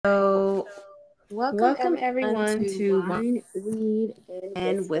Welcome everyone to Wine, Weed,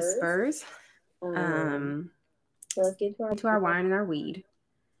 and Whispers. Let's get into our wine and our weed.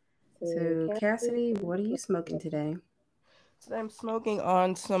 So, Cassidy, what are you smoking today? Today I'm smoking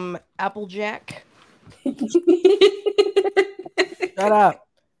on some Applejack. Shut up.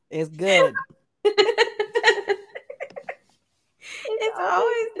 It's good. It's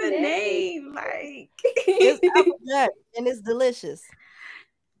always the name. Like It's Applejack and it's delicious.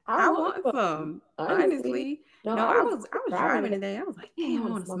 I want some. Honestly, no, I was driving today. I was like, damn, I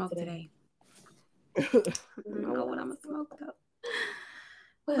want to smoke today. I don't know what I'm gonna smoke though.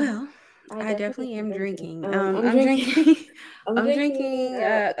 Well, I definitely am drinking. I'm drinking. I'm drinking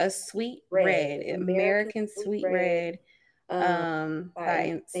a sweet red, American sweet red,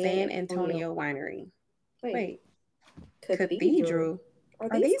 by San Antonio Winery. Wait, Cathedral?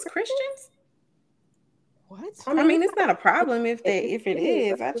 Are these Christians? What? I mean, it's not a problem if it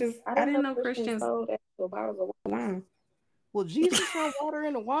is. I didn't know Christians sold actual bottles of wine. Well, Jesus turned water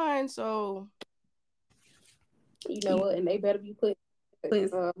into wine, so you know what? And they better be putting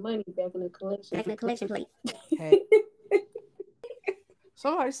money back in the collection. Back in the collection plate. hey.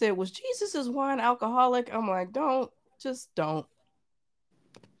 Somebody said, "Was Jesus's wine alcoholic?" I'm like, just don't.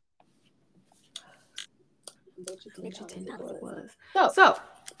 Bet you $10 it was. So,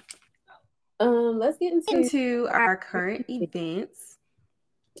 let's get into our current events.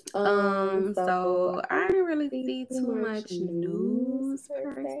 So I didn't really see too much news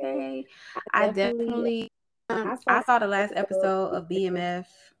per se. I definitely I saw the last episode of BMF.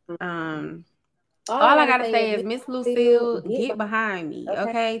 All I gotta say is, Miss Lucille, get behind me,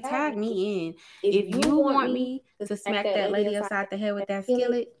 okay? Tag me in. If you want me to smack that lady upside the head with that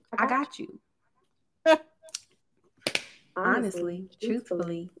skillet, I got you. Honestly,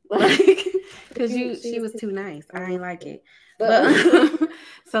 truthfully, because she was too nice. I ain't like it. But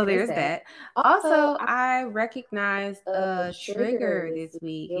so there's that. Also, I recognized a trigger this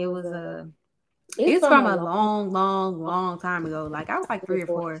week. It's from a long time ago. Like I was like 3 or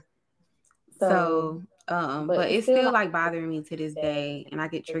 4. So, but it's still like bothering me to this day, and I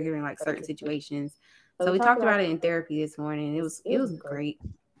get triggered in like certain situations. So we talked about it in therapy this morning. It was great.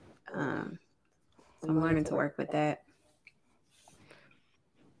 So I'm learning to work with that.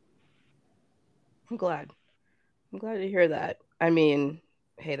 I'm glad to hear that. I mean,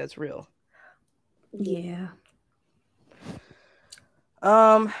 hey, that's real. Yeah.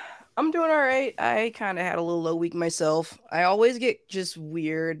 I'm doing all right. I kind of had a little low week myself. I always get just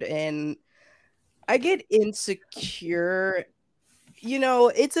weird and I get insecure. You know,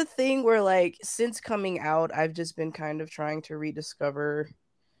 it's a thing where like since coming out, I've just been kind of trying to rediscover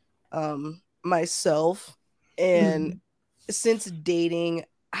myself, and since dating,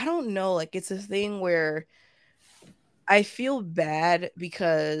 I don't know, like it's a thing where I feel bad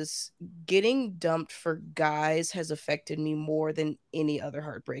because getting dumped for guys has affected me more than any other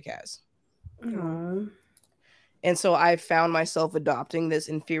heartbreak has. Aww. And so I found myself adopting this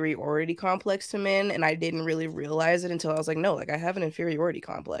inferiority complex to men, and I didn't really realize it until I was like, no, like I have an inferiority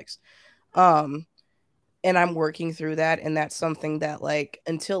complex. And I'm working through that, and that's something that like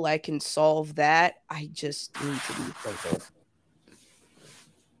until I can solve that, I just need to be single.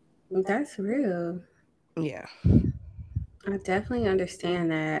 That's real. Yeah. I definitely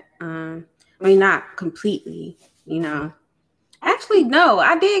understand that. I mean, not completely, you know. Actually, no,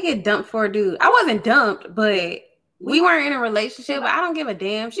 I did get dumped for a dude. I wasn't dumped, but we weren't in a relationship. I don't give a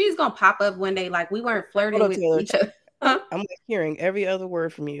damn. She's gonna pop up one day like we weren't flirting with Taylor. each other. Huh? I'm like hearing every other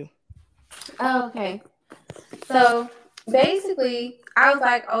word from you. Oh, okay. So basically, I was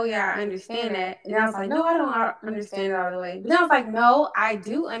like, oh yeah, I understand that. And I was like, no, I don't understand it all the way. But then I was like, no, I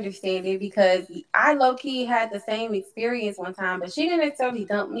do understand it because I low-key had the same experience one time, but she didn't necessarily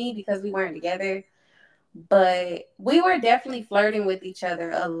dump me because we weren't together. But we were definitely flirting with each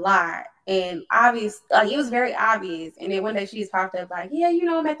other a lot. And obvious, like it was very obvious. And then one day she just popped up like, yeah, you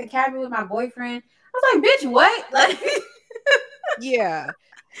know, I'm at the cabin with my boyfriend. I was like, bitch, what? Like, yeah.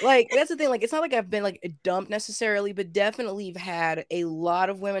 Like that's the thing, like it's not like I've been like dumped necessarily, but definitely have had a lot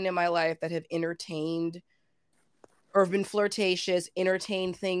of women in my life that have entertained or have been flirtatious,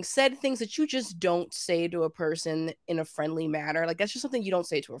 entertained things, said things that you just don't say to a person in a friendly manner. Like that's just something you don't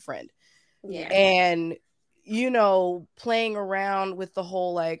say to a friend. yeah. And you know, playing around with the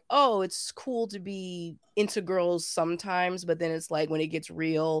whole like, oh, it's cool to be into girls sometimes, but then it's like when it gets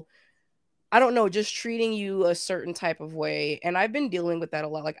real, I don't know, just treating you a certain type of way. And I've been dealing with that a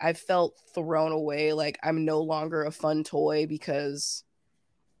lot. Like I've felt thrown away. Like I'm no longer a fun toy because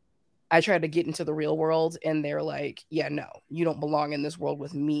I tried to get into the real world and they're like, yeah, no, you don't belong in this world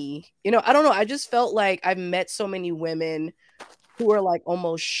with me. You know, I don't know. I just felt like I've met so many women who are like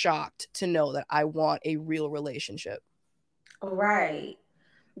almost shocked to know that I want a real relationship. Right.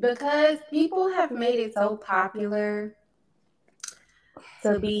 Because people have made it so popular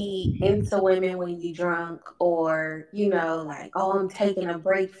to be into women when you drunk, or like, oh, I'm taking a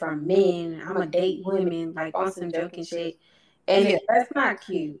break from men, I'm gonna date women, like on some joking shit. And Yeah. that's not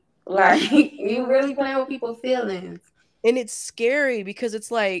cute. Like, you really playing with people's feelings. And it's scary because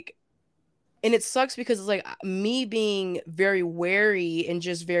it's like, and it sucks because it's like me being very wary and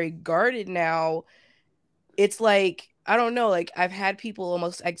just very guarded now. It's like, I don't know, like I've had people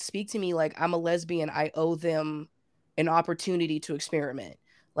almost like speak to me like I'm a lesbian, I owe them an opportunity to experiment.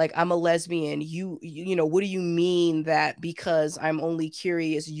 Like, I'm a lesbian, you know, what do you mean that because I'm only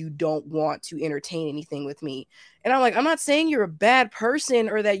curious you don't want to entertain anything with me? And I'm like, I'm not saying you're a bad person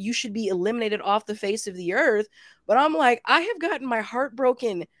or that you should be eliminated off the face of the earth, but I'm like, I have gotten my heart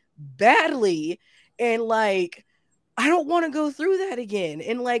broken badly, and like I don't want to go through that again.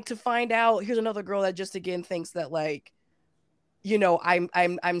 And like to find out, here's another girl that just again thinks that like, you know,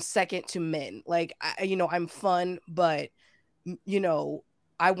 I'm second to men. Like you know, I'm fun, but you know,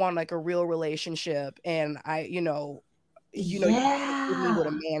 I want like a real relationship, and you know, you can't give me what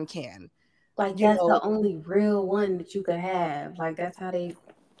a Yeah. man can. Like, You that's know, the only real one that you could have. Like, that's how they,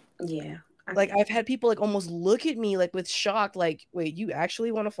 yeah. like I've had people like almost look at me like with shock, like, wait, you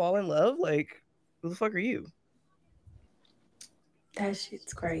actually want to fall in love? Like, who the fuck are you? That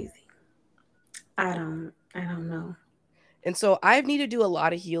shit's crazy. I don't know. And so I need to do a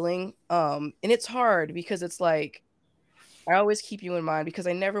lot of healing. And it's hard because it's like I always keep you in mind because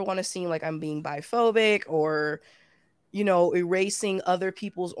I never want to seem like I'm being biphobic or, you know, erasing other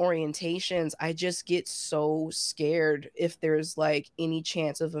people's orientations. I just get so scared if there's like any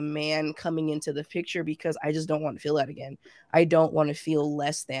chance of a man coming into the picture because I just don't want to feel that again. I don't want to feel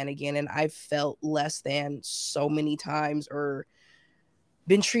less than again. And I've felt less than so many times, or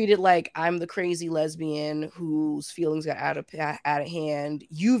been treated like I'm the crazy lesbian whose feelings got out of hand.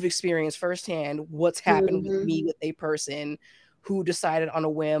 You've experienced firsthand what's happened with Mm-hmm. me with a person who decided on a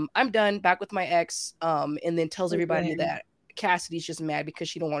whim, I'm done, back with my ex, and then tells everybody Yeah. that Cassidy's just mad because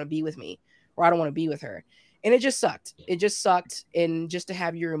she don't want to be with me or I don't want to be with her. And it just sucked. It just sucked. And just to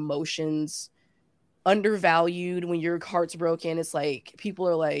have your emotions undervalued when your heart's broken, it's like people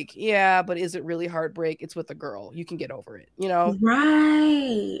are like, yeah, but is it really heartbreak? It's with a girl. You can get over it, you know?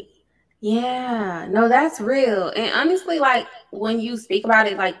 Right. Yeah. No, that's real. And honestly, like, when you speak about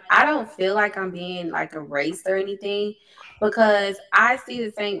it, like, I don't feel like I'm being like erased or anything, because I see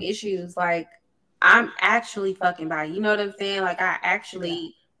the same issues. Like, I'm actually fucking bi. You know what I'm saying? Like, I Yeah.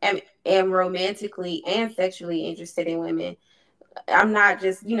 actually am romantically and sexually interested in women. I'm not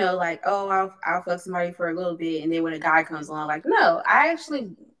just, like, oh, I'll fuck somebody for a little bit, and then when a guy comes along, like, no, I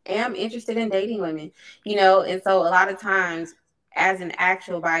actually am interested in dating women, and so a lot of times, as an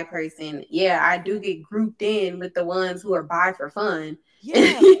actual bi person, yeah, I do get grouped in with the ones who are bi for fun. Yeah.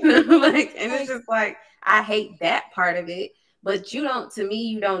 Like, and it's Like, just like, I hate that part of it. But you don't, to me,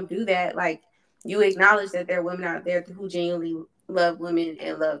 you don't do that. Like, you acknowledge that there are women out there who genuinely love women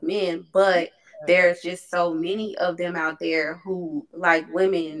and love men, but there's just so many of them out there who like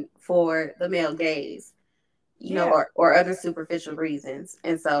women for the male gaze, yeah. or other superficial reasons.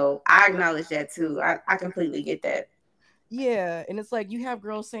 And so I acknowledge that too. I completely get that. Yeah. And it's like you have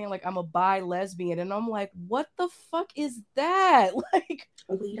girls saying like I'm a bi lesbian, and I'm like, what the fuck is that? Like,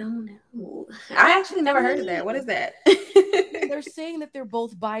 We don't know. I actually never heard of that. What is that? they're saying that they're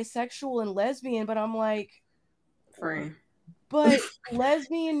both bisexual and lesbian, but I'm like, Friend. but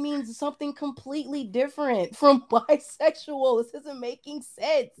lesbian means something completely different from bisexual. This isn't making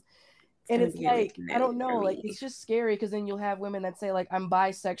sense. It's And gonna it's be a like, I mismatch don't for know, like me. it's just scary because then you'll have women that say like I'm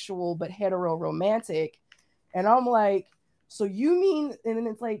bisexual but hetero romantic, and I'm like, so you mean? And then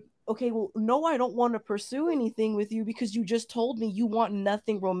it's like, okay, well, no, I don't want to pursue anything with you because you just told me you want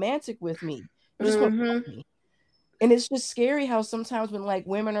nothing romantic with me. You just want to Mm-hmm. fuck me. And it's just scary how sometimes when like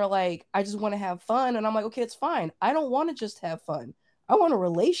women are like, I just want to have fun, and I'm like, okay, it's fine. I don't want to just have fun. I want a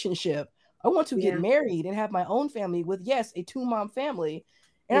relationship. I want to get Yeah. married and have my own family with, yes, a two-mom family.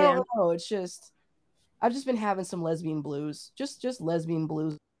 And I Yeah. don't know, it's just I've just been having some lesbian blues. Just lesbian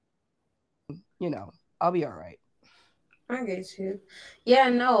blues, you know. I'll be all right. I get you. Yeah,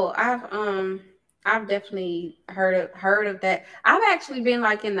 no, I've definitely heard of that. I've actually been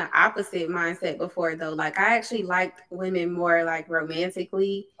like in the opposite mindset before though. Like, I actually liked women more like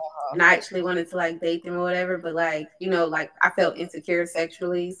romantically, and I actually wanted to like date them or whatever, but like, like, I felt insecure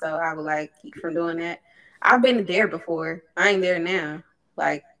sexually, so I would like keep from doing that. I've been there before. I ain't there now.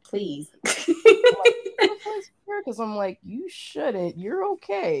 Like, please. I'm like, you feel insecure because I'm like, you shouldn't. You're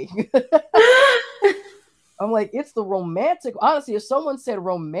okay. I'm like, it's the romantic. Honestly, if someone said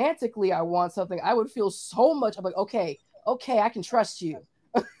romantically, I want something, I would feel so much. I'm like, okay, I can trust you.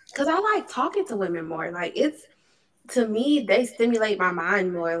 Because I like talking to women more. Like, it's, to me, they stimulate my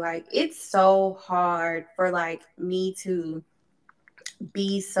mind more. Like, it's so hard for like me to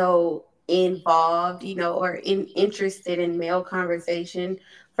be so involved, or interested in male conversation.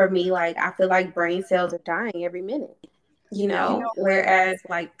 For me, like, I feel like brain cells are dying every minute. Whereas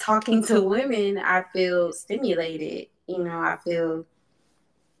like talking to women, I feel stimulated. I feel,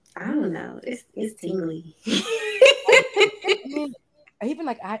 I don't know, it's tingly. I mean, even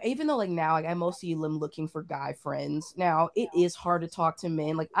though like now like I mostly am looking for guy friends. Now it is hard to talk to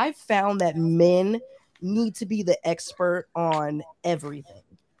men. Like I've found that men need to be the expert on everything.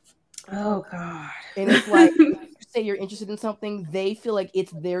 Oh God. And it's like you say you're interested in something, they feel like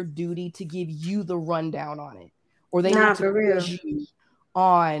it's their duty to give you the rundown on it. Or they need to for real. quiz you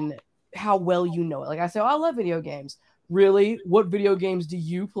on how well you know it. Like I say, oh, I love video games. Really? What video games do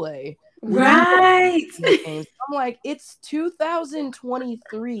you play? Right. Games. I'm like, it's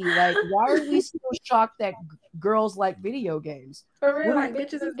 2023. Like, why are we still shocked that girls like video games? For real, like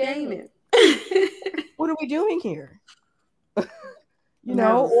bitches is gaming. What are we doing here?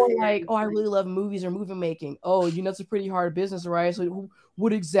 No, or like, oh, I really love movies or movie making. Oh, it's a pretty hard business, right? So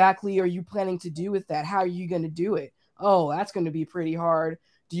what exactly are you planning to do with that? How are you going to do it? Oh, that's going to be pretty hard.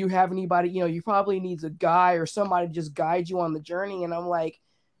 Do you have anybody, you probably needs a guy or somebody to just guide you on the journey. And I'm like,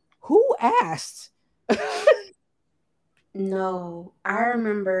 who asked? No, I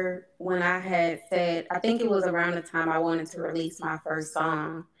remember when I had said, I think it was around the time I wanted to release my first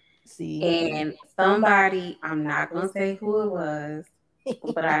song. See? And somebody, I'm not going to say who it was,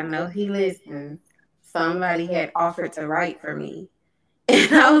 but I know he listens. Somebody had offered to write for me.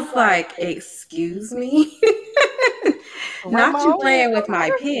 And I was like, excuse me? Not you playing with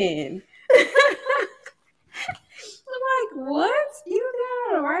my pen. I'm like, what? You know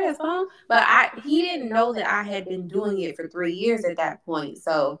how to write a song? But he didn't know that I had been doing it for 3 years at that point.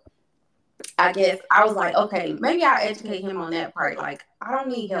 So I guess I was like, okay, maybe I'll educate him on that part. Like, I don't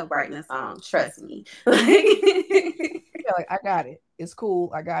need help writing a song. Trust me. Yeah, like I got it. It's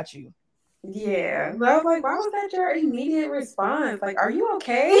cool. I got you. Yeah. But I was like, why was that your immediate response? Like, are you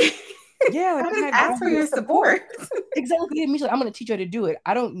okay? Yeah, like I just asked for your support. Exactly. I'm going to teach you how to do it.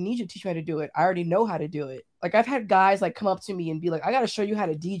 I don't need you to teach me how to do it. I already know how to do it. Like I've had guys like come up to me and be like, I got to show you how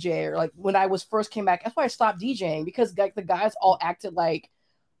to DJ. Or like when I was first came back, that's why I stopped DJing, because like the guys all acted like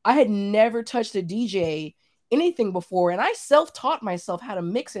I had never touched a DJ anything before. And I self-taught myself how to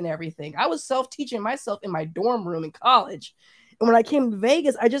mix and everything. I was self-teaching myself in my dorm room in college. And when I came to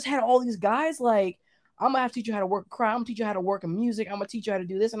Vegas, I just had all these guys like, I'm gonna have to teach you how to work a crowd. I'm gonna teach you how to work in music. I'm gonna teach you how to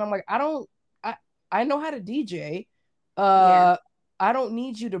do this. And I'm like, I know how to DJ. Yeah. I don't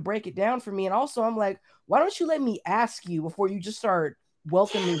need you to break it down for me. And also I'm like, why don't you let me ask you before you just start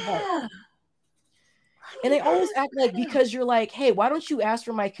welcoming help? And they always act like, because you're like, hey, why don't you ask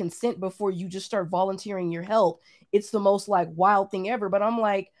for my consent before you just start volunteering your help? It's the most like wild thing ever. But I'm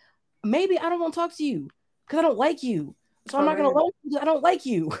like, maybe I don't want to talk to you because I don't like you. So I'm not going to love you. I don't like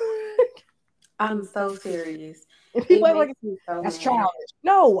you. I'm so serious. And people are like, that's childish.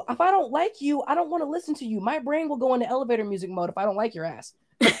 No, if I don't like you, I don't want to listen to you. My brain will go into elevator music mode if I don't like your ass.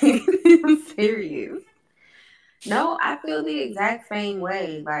 I'm serious. No, I feel the exact same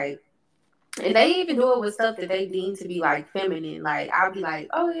way. Like, and they even do it with stuff that they deem to be like feminine. Like, I'll be like,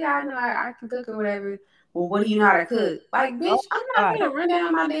 oh yeah, I know I can cook or whatever. Well, what do you know how to cook? Like, bitch, I'm not gonna run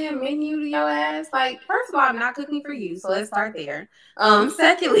down my damn menu to your ass. Like, first of all, I'm not cooking for you, so let's start there.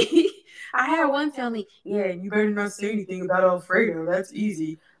 Secondly, I had one tell me, yeah, you better not say anything about Alfredo. That's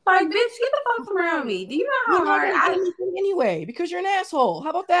easy. Like, bitch, get the fuck from around me. Do you know how hard anyway? Because you're an asshole.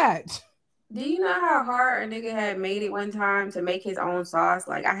 How about that? Do you know how hard a nigga had made it one time to make his own sauce?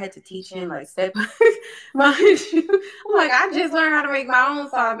 Like, I had to teach him, like, step my I'm like, I just learned how to make my own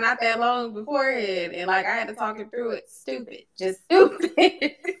sauce not that long beforehand. And, like, I had to talk him through it. Stupid. Just stupid.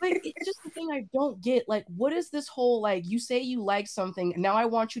 Like, it's just the thing I don't get. Like, what is this whole, like, you say you like something, and now I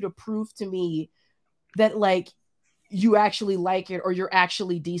want you to prove to me that, like, you actually like it, or you're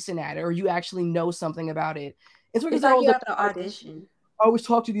actually decent at it, or you actually know something about it. It's because like you have to audition. I always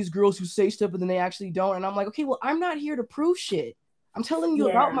talk to these girls who say stuff, but then they actually don't. And I'm like, okay, well, I'm not here to prove shit. I'm telling you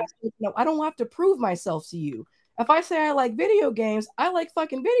about myself. No, I don't have to prove myself to you. If I say I like video games, I like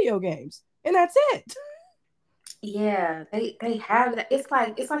fucking video games. And that's it. Yeah, they have that. It's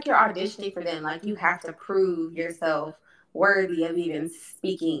like you're auditioning for them. Like, you have to prove yourself worthy of even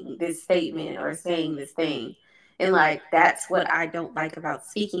speaking this statement or saying this thing. And like, that's what I don't like about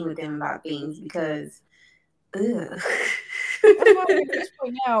speaking with them about things, because ugh. That's why at this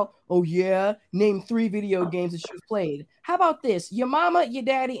point now, oh yeah, name 3 video games that you've played. How about this? Your mama, your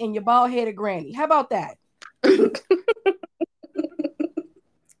daddy, and your bald-headed granny. How about that?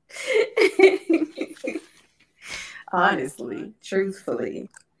 Honestly, truthfully.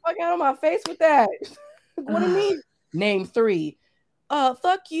 I got on my face with that. What do you mean? Name 3.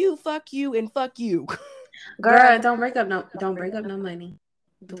 Fuck you, and fuck you. Girl, don't bring up no money.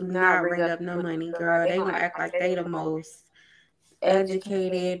 Do not bring up no money, girl. They gonna act like they the most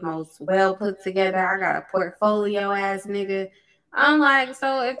educated, most well put together. I got a portfolio ass nigga. I'm like,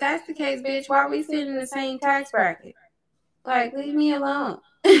 so if that's the case, bitch, why are we sitting in the same tax bracket? Like, leave me alone.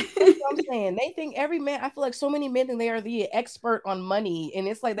 That's what I'm saying. They think every man, I feel like so many men think they are the expert on money. And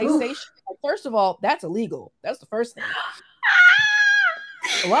it's like they say shit like, first of all, that's illegal. That's the first thing.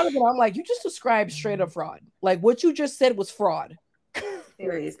 A lot of it, I'm like, you just described straight up fraud. Like what you just said was fraud.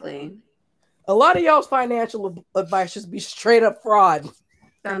 Seriously. A lot of y'all's financial advice just be straight up fraud.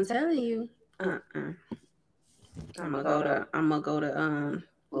 I'm telling you. I'm gonna go to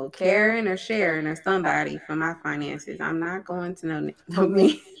well, Karen or Sharon or somebody for my finances. I'm not going to no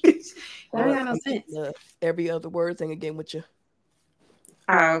me. That got no sense. Every other word thing again with you.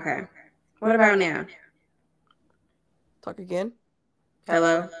 Oh, okay. What about now? Talk again.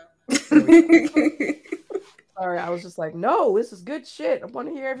 Hello. Sorry, I was just like, no, this is good shit. I want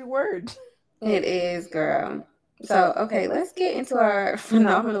to hear every word. It is, girl. So, okay, let's get into our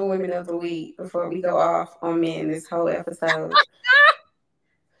phenomenal women of the week before we go off on men this whole episode.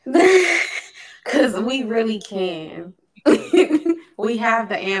 Because we really can. We have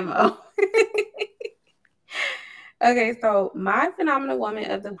the ammo. Okay, so my phenomenal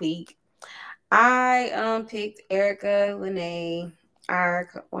woman of the week, I picked Erica Lene,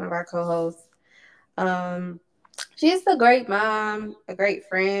 one of our co-hosts. She's a great mom, a great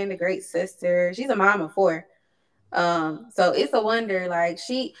friend, a great sister. She's a mom of 4. So it's a wonder, like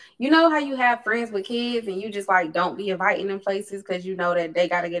you know how you have friends with kids and you just like don't be inviting them places because you know that they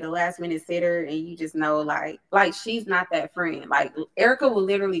got to get a last minute sitter and you just know like she's not that friend. Like Erica will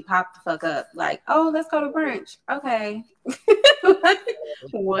literally pop the fuck up, like, oh, let's go to brunch. Okay.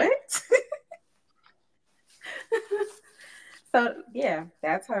 What? So yeah,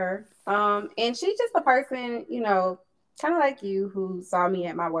 that's her. And she's just a person, you know, kind of like you, who saw me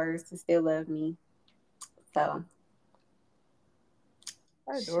at my worst and still love me. So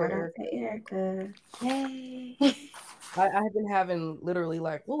I adore Erica. Yay. I have been having literally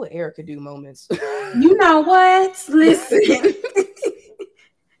like, what would Erica do moments? You know what? Listen.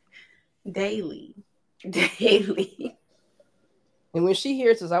 Daily. And when she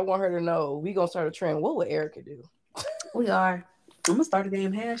hears this, I want her to know we gonna start a trend. What would Erica do? We are. I'm gonna start a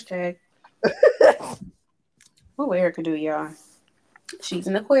damn hashtag. What would Erica do, y'all? She's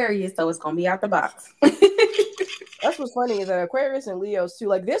an Aquarius, so it's gonna be out the box. That's what's funny is that Aquarius and Leos too.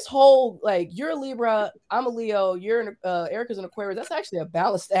 Like this whole like you're a Libra, I'm a Leo, Erica's an Aquarius. That's actually a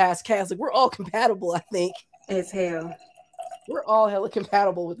balanced ass cast. Like we're all compatible, I think. As hell. We're all hella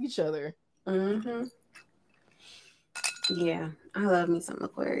compatible with each other. Mm-hmm. Yeah, I love me some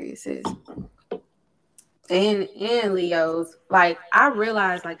Aquariuses. And Leos. Like I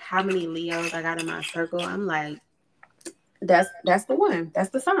realize like how many Leos I got in my circle. I'm like, that's the one. That's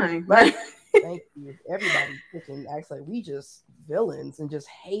the sign. Like thank you. Everybody freaking acts like we just villains and just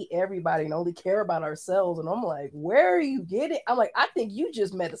hate everybody and only care about ourselves. And I'm like, where are you getting? I'm like, I think you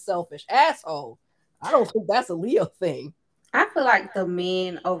just met a selfish asshole. I don't think that's a Leo thing. I feel like the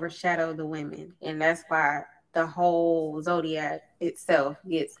men overshadow the women, and that's why the whole zodiac itself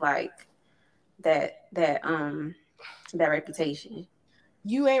gets like that reputation.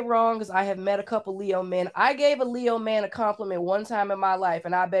 You ain't wrong, because I have met a couple Leo men. I gave a Leo man a compliment one time in my life,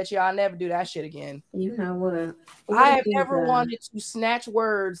 and I bet you I'll never do that shit again. You know what? I have never wanted to snatch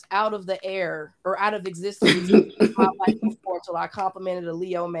words out of the air or out of existence in my life before until I complimented a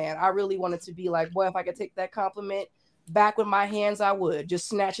Leo man. I really wanted to be like, boy, if I could take that compliment back with my hands, I would. Just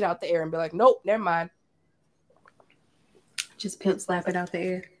snatch it out the air and be like, nope, never mind. Just pimp slap it out the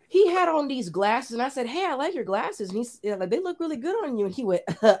air. He had on these glasses, and I said, hey, I like your glasses. And he's like, they look really good on you. And he went,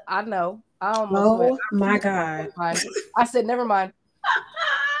 I know. I almost went, my God. I said, never mind.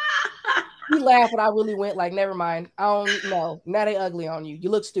 He laughed, and I really went like, never mind. I don't know. Now they ugly on you. You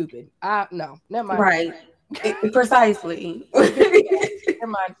look stupid. No, never mind. Right. Precisely. Never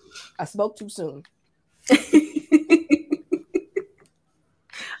mind. I spoke too soon.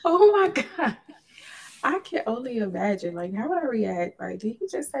 Oh my God. I can only imagine. Like, how would I react? Like, did he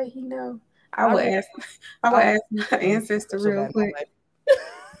just say he know? I would ask my ancestor real quick.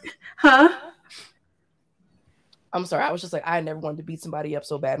 Huh? I'm sorry. I was just like, I never wanted to beat somebody up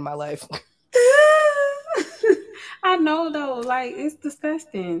so bad in my life. I know though, like it's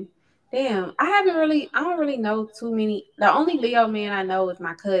disgusting. Damn, I don't really know too many. The only Leo man I know is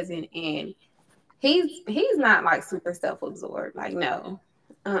my cousin, and he's not like super self-absorbed. Like no,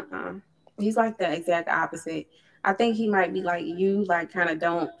 he's like the exact opposite. I think he might be like you, like kind of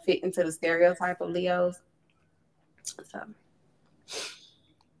don't fit into the stereotype of Leos. So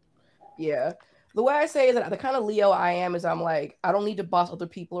Yeah. The way I say is that the kind of Leo I am is I'm like, I don't need to boss other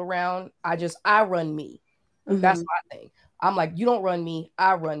people around. I run me. That's my thing. I'm like, you don't run me,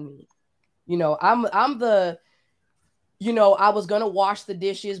 I run me. I'm the I was gonna wash the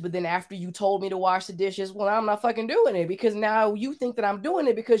dishes, but then after you told me to wash the dishes, well, I'm not fucking doing it because now you think that I'm doing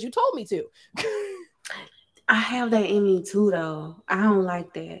it because you told me to. I have that in me too, though. I don't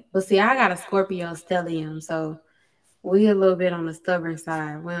like that. But see, I got a Scorpio stellium, so we a little bit on the stubborn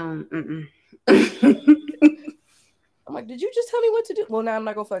side. We don't. I'm like, did you just tell me what to do? Well, now I'm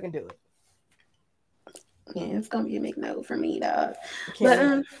not gonna fucking do it. Yeah, it's gonna be a big no for me, dog. I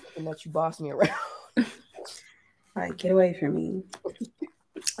can't let you boss me around. Like, get away from me.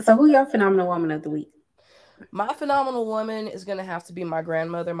 So, who your phenomenal woman of the week? My phenomenal woman is gonna have to be my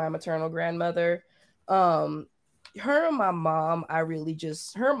grandmother, my maternal grandmother. Her and my mom, her,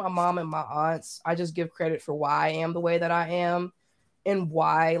 my mom, and my aunts, I just give credit for why I am the way that I am and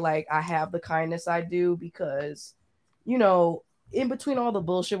why like I have the kindness I do because, in between all the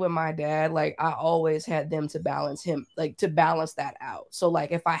bullshit with my dad, like I always had them to balance that out. So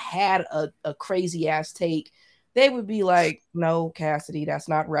like if I had a crazy ass take, they would be like, no, Cassidy, that's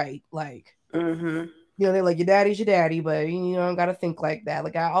not right. Like, they're like, your daddy's your daddy, but you don't got to think like that.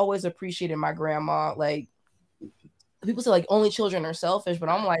 Like I always appreciated my grandma. Like people say like only children are selfish, but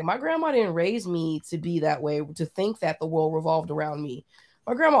I'm like, my grandma didn't raise me to be that way, to think that the world revolved around me.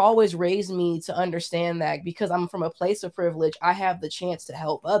 My grandma always raised me to understand that because I'm from a place of privilege, I have the chance to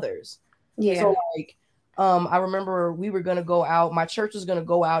help others. Yeah. So like, I remember we were going to go out, my church was going to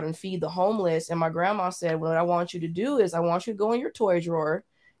go out and feed the homeless. And my grandma said, what I want you to do is I want you to go in your toy drawer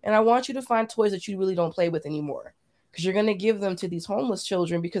and I want you to find toys that you really don't play with anymore. Because you're going to give them to these homeless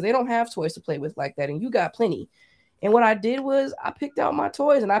children because they don't have toys to play with like that. And you got plenty. And what I did was I picked out my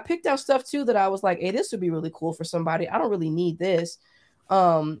toys and I picked out stuff too that I was like, hey, this would be really cool for somebody. I don't really need this.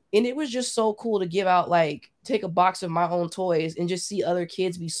 And it was just so cool to give out, like, take a box of my own toys and just see other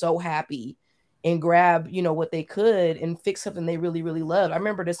kids be so happy and grab, what they could and fix something they really, really loved. I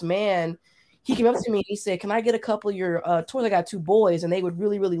remember this man, he came up to me and he said, can I get a couple of your toys? I got 2 boys and they would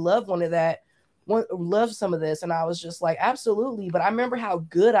really, really love love some of this. And I was just like, absolutely. But I remember how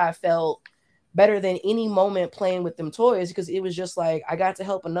good I felt, better than any moment playing with them toys, because it was just like I got to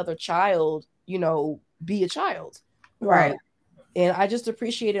help another child, be a child. Right. And I just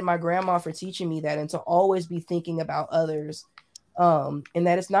appreciated my grandma for teaching me that and to always be thinking about others. And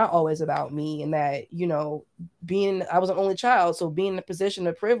that it's not always about me and that, I was an only child. So being in a position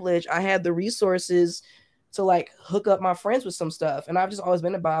of privilege, I had the resources to like hook up my friends with some stuff. And I've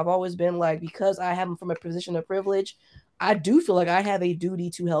always been like, because I have them from a position of privilege, I do feel like I have a duty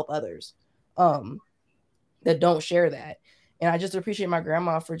to help others that don't share that. And I just appreciate my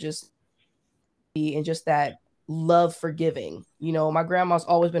grandma for just that love for giving. My grandma's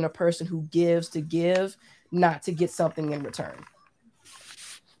always been a person who gives to give, not to get something in return.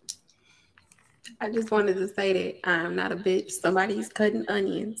 I just wanted to say that I'm not a bitch. Somebody's cutting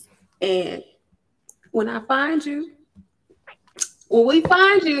onions. And when we find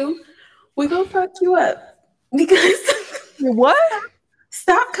you, we're going to fuck you up. Because what?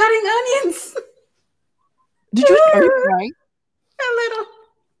 Stop cutting onions. Are you crying? A little.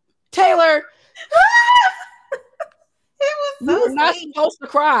 Taylor. It was so You're not supposed to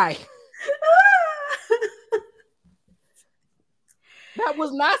cry. That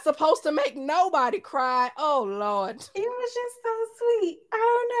was not supposed to make nobody cry. Oh, Lord. It was just so sweet. I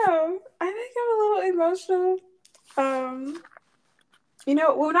don't know. I think I'm a little emotional.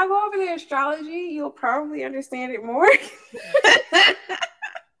 When I go over the astrology, you'll probably understand it more.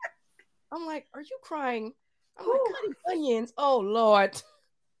 I'm like, are you crying? I'm like, cutting onions. Oh, Lord.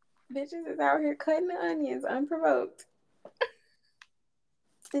 Bitches is out here cutting the onions unprovoked.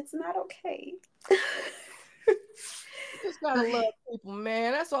 It's not okay. Just gotta love people,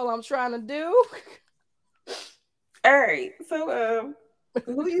 man. That's all I'm trying to do. All right. So,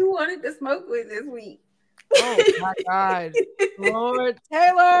 who you wanted to smoke with this week? Oh my God, Lord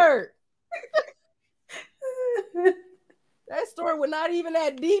Taylor. That story was not even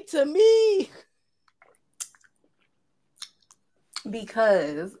that deep to me.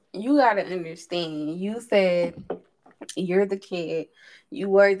 Because you gotta understand. You said you're the kid. You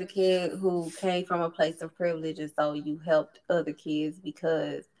were the kid who came from a place of privilege, and so you helped other kids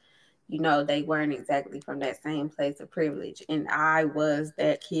because they weren't exactly from that same place of privilege. And I was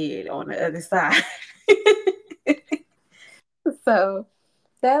that kid on the other side. So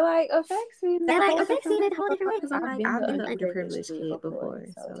that like affects me in a whole different way. Because I'm like, I've been the underprivileged kid before.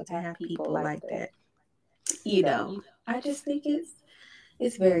 So to have people like that, I just think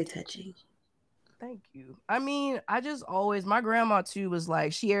it's very touching. Thank you. I mean, I just always, my grandma too was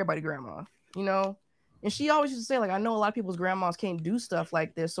like, she everybody grandma, you know? And she always used to say, like, I know a lot of people's grandmas can't do stuff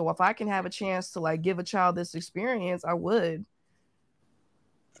like this. So if I can have a chance to like give a child this experience, I would.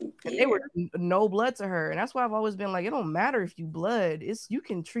 And they were no blood to her. And that's why I've always been like, it don't matter if you blood. You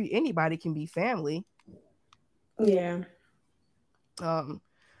can treat anybody can be family. Yeah.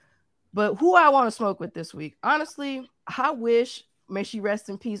 But who I want to smoke with this week, honestly, I wish, may she rest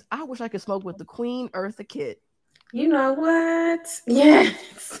in peace, I wish I could smoke with the Queen Eartha Kitt. You know what?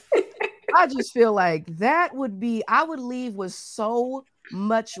 Yes. I just feel like that would be, I would leave with so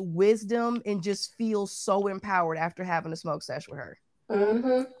much wisdom and just feel so empowered after having a smoke session with her.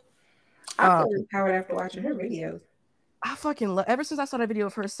 Mm-hmm. I feel empowered after watching her videos. I fucking love, ever since I saw that video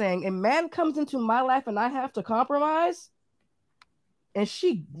of her saying, a man comes into my life and I have to compromise. And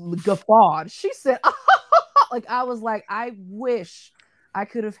she guffawed. She said, like, I was like, I wish I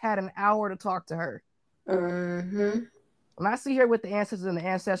could have had an hour to talk to her. Mm-hmm. When I see her with the ancestors in the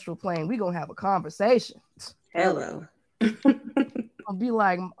ancestral plane, we gonna have a conversation. Hello. I'll be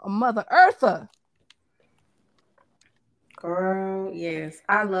like, Mother Eartha. Girl, yes.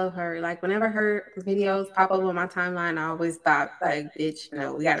 I love her. Like, whenever her videos pop up on my timeline, I always thought, like, bitch,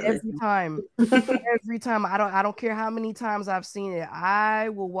 no, we gotta listen. Every time. I don't care how many times I've seen it. I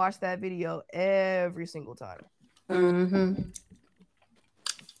will watch that video every single time. Mm-hmm.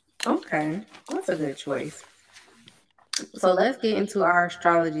 Okay. That's a good choice. So let's get into our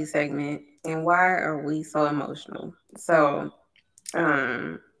astrology segment and why are we so emotional? So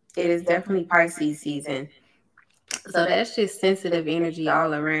it is definitely Pisces season. So that's just sensitive energy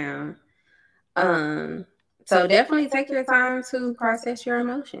all around. So definitely take your time to process your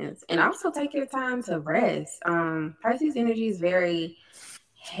emotions and also take your time to rest. Pisces energy is very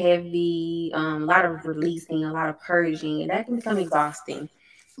heavy, a lot of releasing, a lot of purging, and that can become exhausting.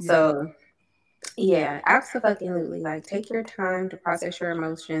 So yeah, absolutely. Like, take your time to process your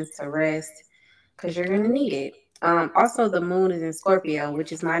emotions, to rest, because you're gonna need it. Also, the moon is in Scorpio,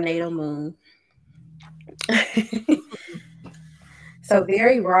 which is my natal moon. So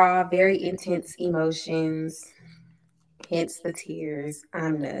very raw, very intense emotions. Hence the tears.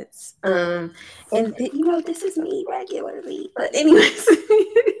 I'm nuts. This is me regularly. But anyways.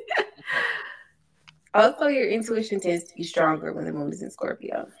 Also, your intuition tends to be stronger when the moon is in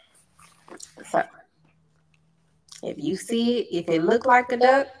Scorpio. So if you see it, if it look like a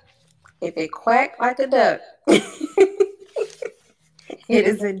duck, if it quack like a duck, it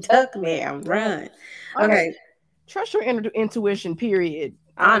is a duck, ma'am. Run. Okay. Trust your intuition, period.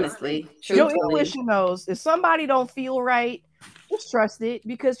 Honestly, your intuition knows if somebody don't feel right, just trust it,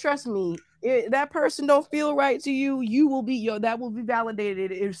 because trust me, if that person don't feel right to you, that will be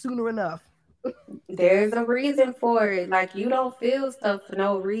validated sooner enough. There's a reason for it. Like, you don't feel stuff for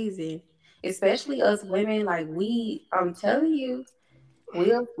no reason. Especially us women, like, I'm telling you,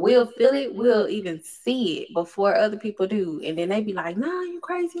 we'll feel it, we'll even see it before other people do. And then they be like, nah, you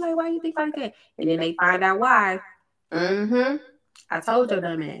crazy, like, why you think like that? And then they find out why. I told your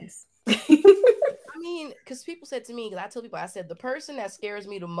dumb ass. I mean, because people said to me, because I tell people, I said, the person that scares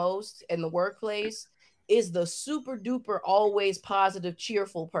me the most in the workplace is the super duper, always positive,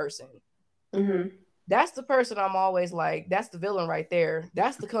 cheerful person. That's the person I'm always like, that's the villain right there.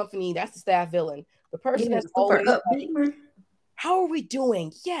 That's the company, that's the staff villain. The person that's always like, how are we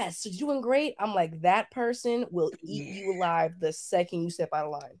doing? Yes, you're doing great. I'm like, that person will eat you alive the second you step out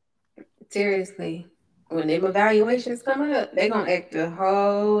of line. Seriously. When them evaluations come up, they're going to act a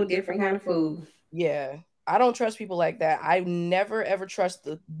whole different kind of fool. Yeah. I don't trust people like that. I never, ever trust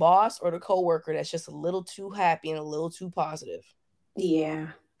the boss or the coworker that's just a little too happy and a little too positive. Yeah.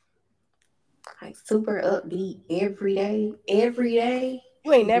 Like, super upbeat every day. Every day.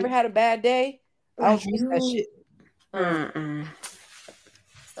 You ain't never had a bad day? I don't trust that shit.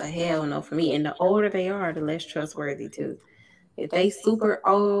 So hell no for me. And the older they are, the less trustworthy too. If they super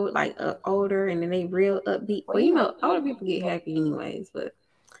old, like older, and then they real upbeat, well, older people get happy anyways. But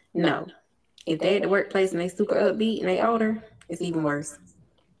no, if they at the workplace and they super upbeat and they older, it's even worse.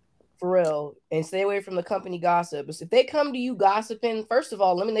 For real. And stay away from the company gossip. If they come to you gossiping, first of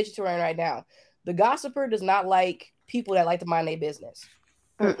all, let me let you to right now. The gossiper does not like people that like to mind their business.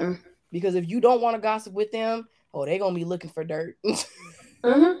 Because if you don't want to gossip with them, they're gonna be looking for dirt.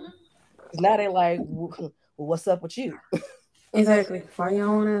 Now they're like, well, what's up with you? Exactly. Why you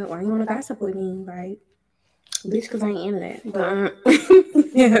wanna gossip with me? Like, bitch, because I ain't into that. But Hey,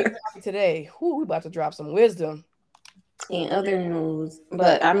 yeah. today, who we about to drop some wisdom. In other news,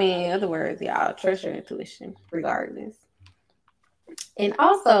 but I mean, in other words, y'all trust your intuition regardless. And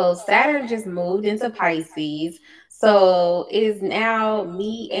also, Saturn just moved into Pisces, so it is now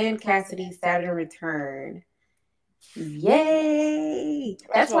me and Cassidy's Saturn return. Yay! I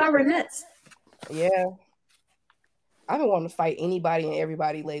just That's want why we're nuts. yeah. I've been wanting to fight anybody and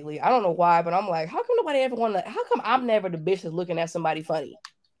everybody lately. I don't know why, but I'm like, how come nobody ever want to? How come I'm never the bitch that's looking at somebody funny?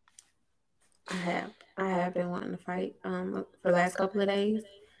 I have. I have been wanting to fight for the last couple of days.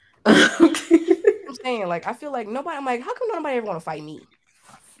 I'm saying, like, I feel like nobody. I'm like, how come nobody ever want to fight me?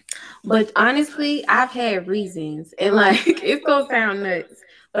 But honestly, I've had reasons, and like it's gonna sound nuts,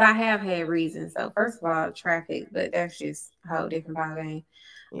 but I have had reasons. So first of all, traffic, but that's just a whole different ballgame.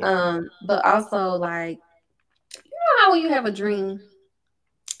 Yeah. But also like you know how when you have a dream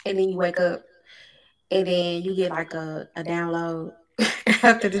and then you wake up and then you get like a download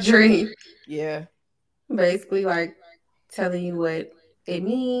after the dream, Yeah. basically like telling you what it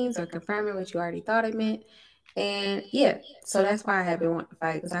means or confirming what you already thought it meant. And yeah, so that's why I had been wanting to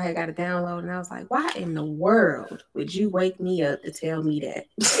fight because I had got a download and I was like, why in the world would you wake me up to tell me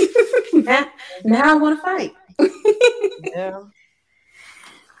that? now I want to fight. Yeah.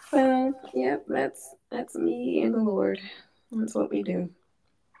 So yep, that's me and the Lord. That's what we do.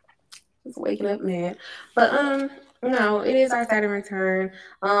 Just waking up mad. But no, it is our Saturn return.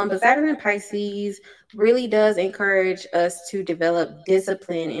 But Saturn in Pisces really does encourage us to develop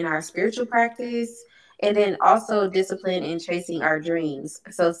discipline in our spiritual practice and then also discipline in chasing our dreams.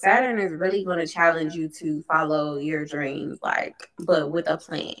 So Saturn is really going to challenge you to follow your dreams, like, but with a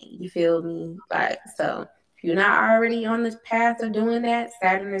plan. You feel me? Like, so if you're not already on the path of doing that,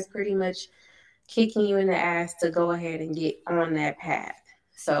 Saturn is pretty much kicking you in the ass to go ahead and get on that path.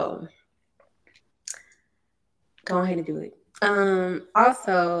 So go ahead and do it.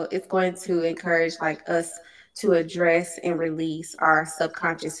 Also, it's going to encourage like us to address and release our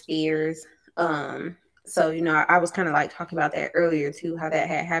subconscious fears. So I was kind of like talking about that earlier too, how that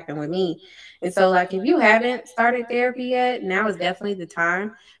had happened with me. And so like if you haven't started therapy yet, now is definitely the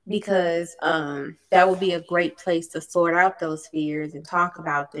time because that would be a great place to sort out those fears and talk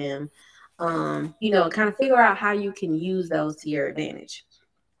about them. Kind of figure out how you can use those to your advantage.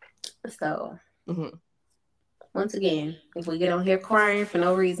 So Mm-hmm. once again, if we get on here crying for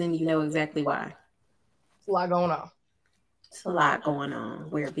no reason, you know exactly why. It's a lot going on. It's a lot going on.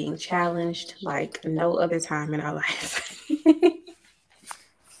 We're being challenged like no other time in our life.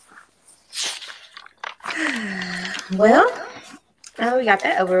 Well, now we got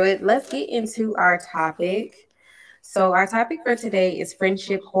that over with. Let's get into our topic. So, our topic for today is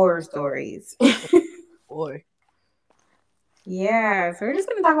friendship horror stories. Boy. Yeah, so we're just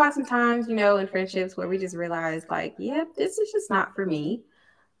going to talk about some times, in friendships where we just realize, like, yep, this is just not for me.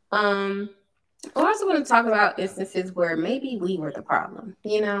 Um, We're also going to talk about instances where maybe we were the problem.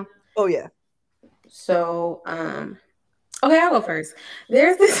 Oh yeah. So, okay, I'll go first.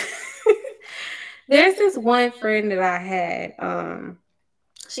 There's this there's this one friend that I had.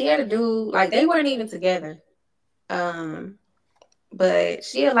 She had a dude, like they weren't even together. Um, but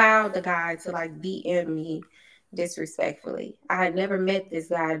she allowed the guy to like DM me disrespectfully. I had never met this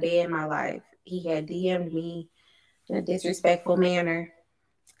guy a day in my life. He had DM'd me in a disrespectful manner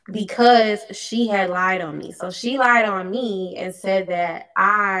because she had lied on me. So she lied on me and said that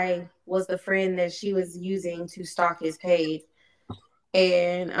I was the friend that she was using to stalk his page.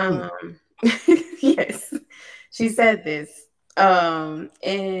 And yes, she said this. And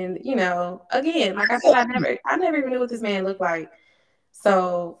again, like I said, I never even knew what this man looked like.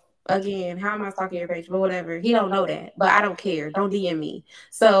 So again, how am I stalking your page? But whatever. He don't know that. But I don't care. Don't DM me.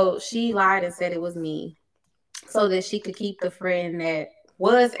 So she lied and said it was me so that she could keep the friend that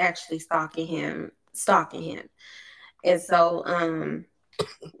was actually stalking him. And so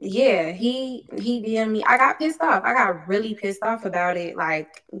yeah, he DM'd me. I got pissed off. I got really pissed off about it,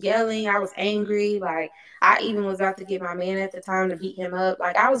 like yelling. I was angry. Like I even was about to get my man at the time to beat him up.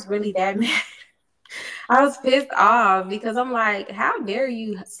 Like I was really that mad. I was pissed off because I'm like, how dare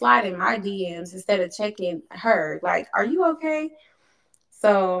you slide in my DMs instead of checking her? Like, are you okay?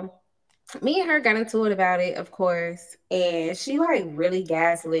 So me and her got into it about it, of course, and she like really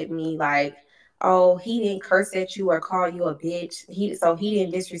gaslit me, like, oh, he didn't curse at you or call you a bitch. He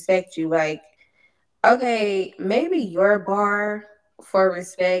didn't disrespect you. Like, okay, maybe your bar for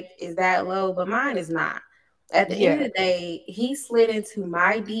respect is that low, but mine is not. At the end Yeah. of the day, he slid into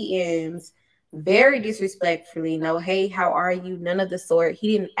my DMs very disrespectfully. No, hey, how are you? None of the sort.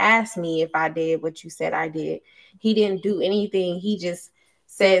 He didn't ask me if I did what you said I did. He didn't do anything. He just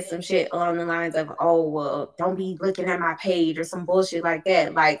said some shit along the lines of, oh, well, don't be looking at my page or some bullshit like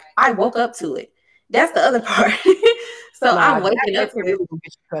that. Like, I woke up to it. That's the other part. So I'm waking up to this. Get you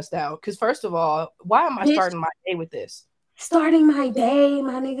cussed out. Because first of all, why am I starting my day with this? Starting my day,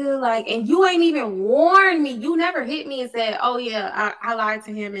 my nigga, like, and you ain't even warned me. You never hit me and said, oh yeah, I lied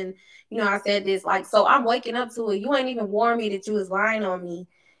to him, and you know I said this. Like, so I'm waking up to it. You ain't even warned me that you was lying on me,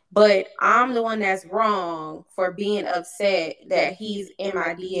 but I'm the one that's wrong for being upset that he's in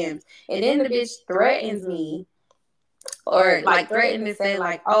my DMs. And then the bitch threatens me, or like threatened to say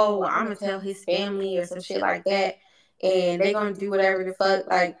like, oh, I'm gonna tell his family or some shit like that, and they gonna do whatever the fuck,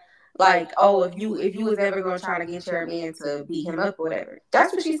 like, oh, if you was ever gonna try to get your man to beat him up or whatever.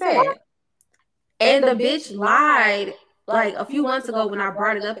 That's what she said. And the bitch lied like a few months ago when I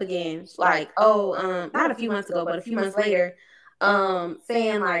brought it up again. Like, oh, not a few months ago, but a few months later,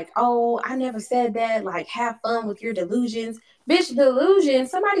 saying like, oh, I never said that. Like, have fun with your delusions. Bitch, delusion.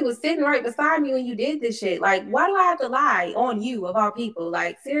 Somebody was sitting right beside me when you did this shit. Like, why do I have to lie on you of all people?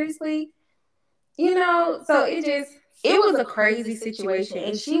 Like, seriously? You know, so it was a crazy situation.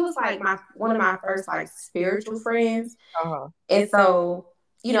 And she was like one of my first like spiritual friends. And so,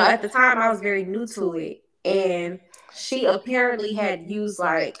 you know, at the time I was very new to it. And she apparently had used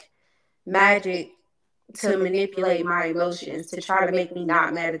like magic to manipulate my emotions to try to make me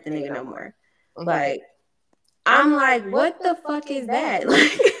not mad at the nigga no more. Like, I'm like, what the fuck is that?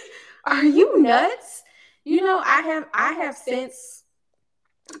 Like, are you nuts? You know, I have since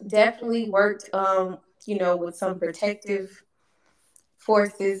definitely worked you know, with some protective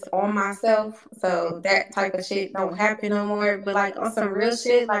forces on myself, so that type of shit don't happen no more. But like on some real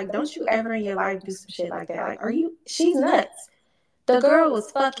shit, like, don't you ever in your life do some shit like that. Like, she's nuts. The girl was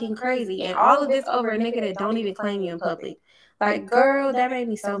fucking crazy, and all of this over a nigga that don't even claim you in public. Like, girl, that made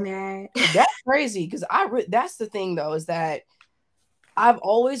me so mad. That's crazy, because that's the thing though, is that I've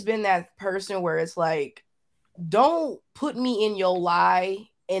always been that person where it's like, don't put me in your lie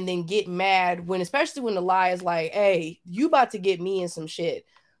and then get mad especially when the lie is like, hey, you about to get me in some shit.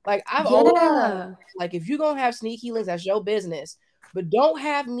 Like, I've always, like, if you're gonna have sneaky links, that's your business, but don't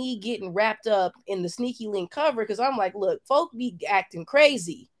have me getting wrapped up in the sneaky link cover, because I'm like, look, folk be acting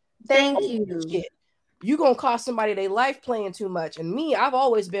crazy. Thank you. Shit. You gonna cost somebody their life playing too much. And me, I've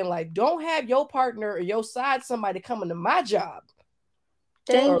always been like, don't have your partner or your side somebody coming to my job.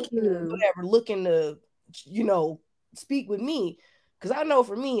 Thank you. Whatever, looking to, you know, speak with me. Because I know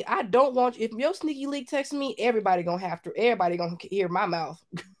for me, I don't want, if your sneaky leak texts me, everybody gonna hear my mouth.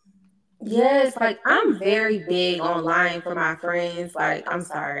 Yes, like, I'm very big on lying for my friends. Like, I'm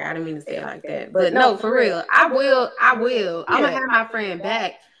sorry, I didn't mean to say it like that. But no, for real, I will. Yeah. I'm gonna have my friend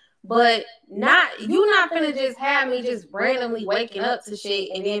back. But you not gonna just have me just randomly waking up to shit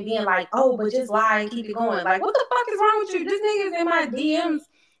and then being like, oh, but just lie and keep it going. Like, what the fuck is wrong with you? This nigga's in my DMs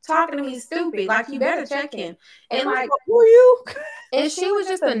talking to me stupid. Like, you better check him. And like, who are you? And she was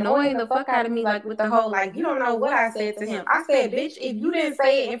just annoying the fuck out of me, like, with the whole, like, you don't know what I said to him. I said, bitch, if you didn't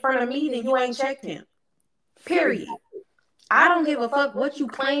say it in front of me, then you ain't checked him. Period. I don't give a fuck what you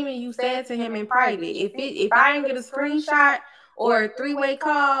claiming you said to him in private. If I didn't get a screenshot or a three-way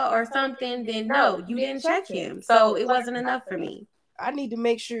call or something, then no, you didn't check him. So it wasn't enough for me. I need to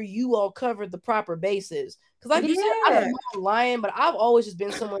make sure you all covered the proper bases. Because like you said, I'm not lying, but I've always just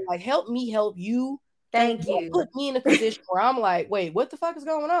been someone like, help me help you. Thank you. Put me in a position where I'm like, wait, what the fuck is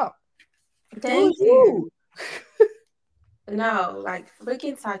going on? Thank you. No, like,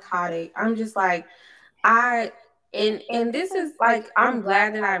 freaking psychotic. I'm just like, and this is like, I'm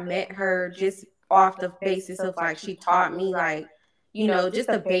glad that I met her just off the basis of like, she taught me, like, you know, just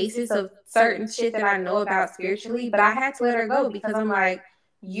the basis of certain shit that I know about spiritually. But I had to let her go because I'm like,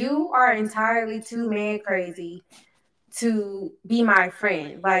 you are entirely too man crazy to be my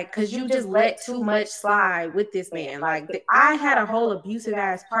friend. Like, because you just let too much slide with this man. Like, I had a whole abusive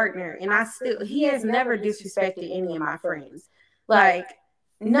ass partner, and he has never disrespected any of my friends. Like,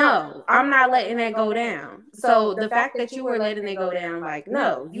 no, I'm not letting that go down. So the fact that you were letting it go down, like,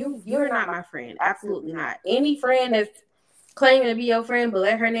 no, you're not my friend. Absolutely not. Any friend that's claiming to be your friend but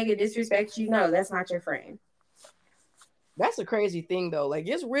let her nigga disrespect you, no, that's not your friend. That's a crazy thing though. Like,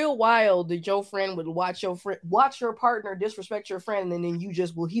 it's real wild that your friend would watch your partner disrespect your friend, and then you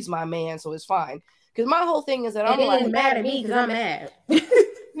just, well, he's my man, so it's fine. Because my whole thing is that I'm like, mad at me because I'm mad. You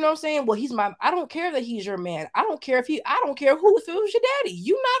know what I'm saying? Well, I don't care that he's your man. I don't care if it was your daddy.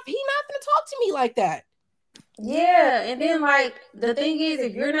 He not gonna talk to me like that. Yeah, and then like the thing is,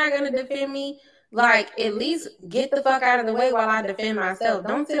 if you're not gonna defend me, Like, at least get the fuck out of the way while I defend myself.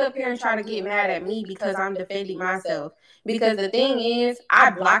 Don't sit up here and try to get mad at me because I'm defending myself. Because the thing is, I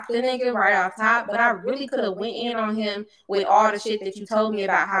blocked the nigga right off top, but I really could have went in on him with all the shit that you told me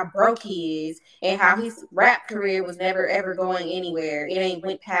about how broke he is and how his rap career was never ever going anywhere. It ain't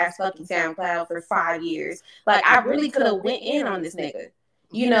went past fucking SoundCloud for 5 years. Like, I really could have went in on this nigga.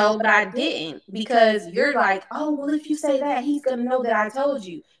 You know, but I didn't because you're like, oh, well, if you say that, he's going to know that I told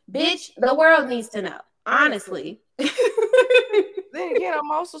you. Bitch, the world needs to know, honestly. Then again,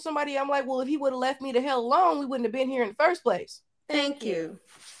 I'm also somebody, I'm like, well, if he would have left me the hell alone, we wouldn't have been here in the first place. Thank you.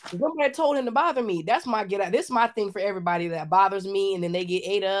 Nobody told him to bother me. That's my get out. This is my thing for everybody that bothers me and then they get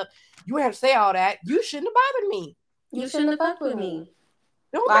ate up. You have to say all that. You shouldn't have bothered me. You shouldn't have fucked with me.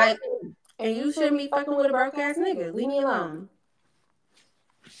 Don't like, and you shouldn't be fucking with a broke ass nigga. Leave me alone.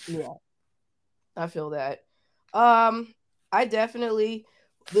 Yeah, I feel that. I definitely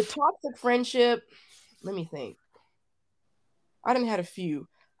the toxic friendship. Let me think. I didn't had a few.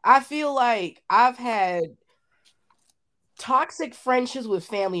 I feel like I've had toxic friendships with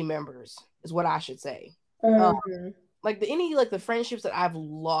family members is what I should say. Like the friendships that I've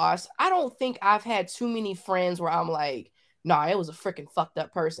lost, I don't think I've had too many friends where I'm like, nah, it was a freaking fucked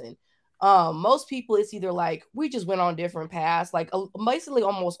up person. Most people, it's either like we just went on different paths. Like basically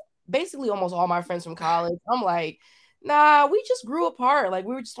almost all my friends from college, I'm like, nah, we just grew apart. Like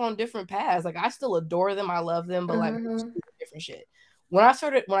we were just on different paths. Like I still adore them, I love them, but like different shit. When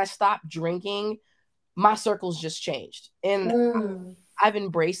I stopped drinking, my circles just changed, and I've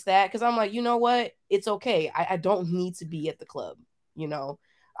embraced that because I'm like, you know what? It's okay. I don't need to be at the club. You know,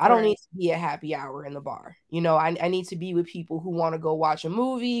 I don't need to be at happy hour in the bar. You know, I need to be with people who want to go watch a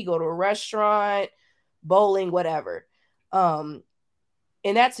movie, go to a restaurant, bowling, whatever. And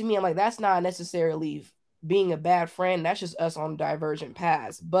that to me, I'm like, that's not necessarily being a bad friend. That's just us on divergent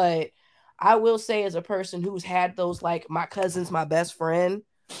paths. But I will say, as a person who's had those, like my cousin's my best friend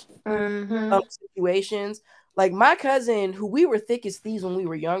situations, like my cousin, who we were thick as thieves when we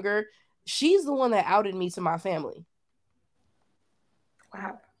were younger, she's the one that outed me to my family.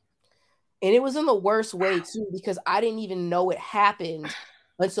 Wow. And it was in the worst way too, because I didn't even know it happened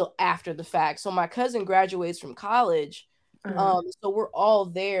until after the fact. So my cousin graduates from college. So we're all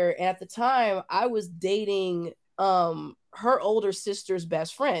there. And at the time I was dating her older sister's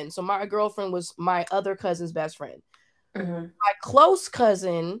best friend. So my girlfriend was my other cousin's best friend. My close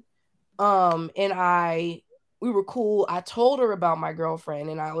cousin and we were cool. I told her about my girlfriend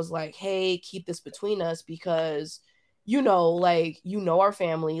and I was like, hey, keep this between us because, you know, our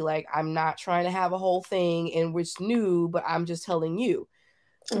family, like I'm not trying to have a whole thing and we're new, but I'm just telling you.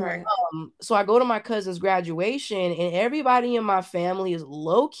 Right. So I go to my cousin's graduation and everybody in my family is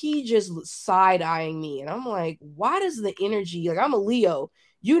low key just side eyeing me. And I'm like, why does the energy, like I'm a Leo,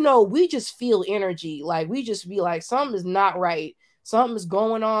 you know, we just feel energy. Like we just be like, something is not right. Something is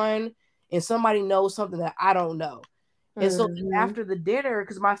going on. And somebody knows something that I don't know. And so after the dinner,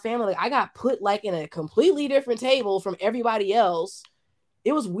 because my family, like I got put like in a completely different table from everybody else.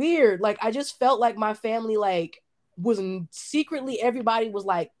 It was weird. Like I just felt like my family like was secretly, everybody was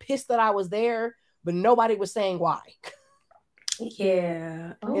like pissed that I was there, but nobody was saying why.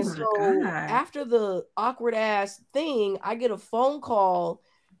 Yeah. Oh and my so God. After the awkward ass thing, I get a phone call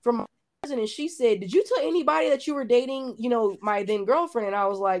from my cousin and she said, did you tell anybody that you were dating, you know, my then girlfriend? And I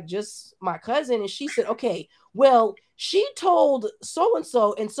was like, just my cousin. And she said, okay, well, she told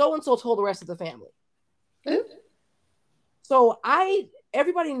so-and-so and so-and-so told the rest of the family. So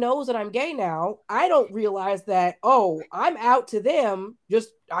everybody knows that I'm gay now. I don't realize that, oh, I'm out to them. Just,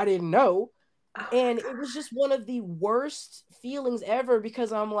 I didn't know. And it was just one of the worst feelings ever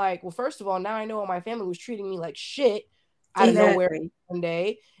because I'm like, well, first of all, now I know my family was treating me like shit out of nowhere one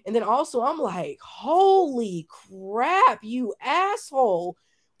day. And then also I'm like, holy crap, you asshole.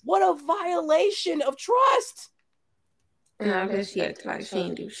 What a violation of trust. And I bet she acted like she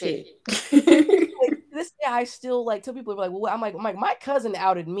didn't do shit. Like, this day I still like tell people like, well, I'm like my cousin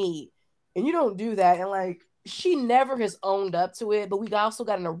outed me and you don't do that. And like, she never has owned up to it, but we also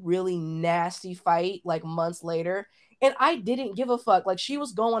got in a really nasty fight like months later. And I didn't give a fuck. Like she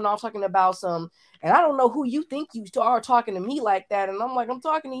was going off talking about and I don't know who you think you are talking to me like that. And I'm like, I'm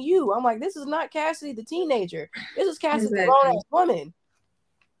talking to you. I'm like, this is not Cassidy the teenager. This is Cassidy the grown-ass woman.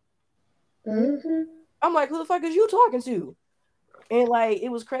 I'm like, who the fuck is you talking to? And like it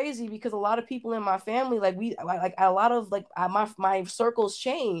was crazy because a lot of people in my family, like a lot of my circles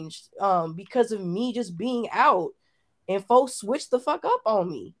changed because of me just being out, and folks switched the fuck up on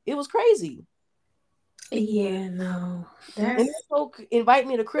me. It was crazy. Yeah, no. And folk invite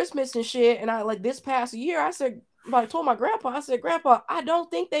me to Christmas and shit. And I like this past year, I told my grandpa, I said, Grandpa, I don't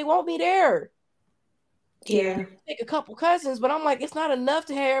think they want me there. Yeah. Take a couple cousins, but I'm like, it's not enough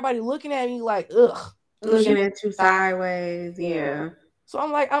to have everybody looking at me like, ugh. Looking at you sideways. Yeah. So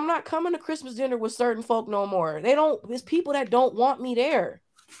I'm like, I'm not coming to Christmas dinner with certain folk no more. It's people that don't want me there.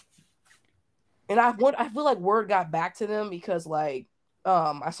 And I feel like word got back to them because like,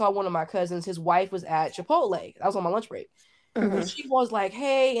 I saw one of my cousins, his wife was at Chipotle. I was on my lunch break. And she was like,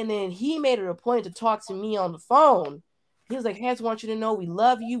 hey, and then he made it a point to talk to me on the phone. He was like, hey, I just want you to know we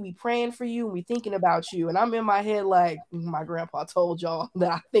love you, we praying for you, and we thinking about you. And I'm in my head like, my grandpa told y'all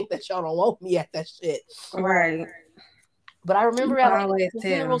that I think that y'all don't want me at that shit. Right. But I remember at like the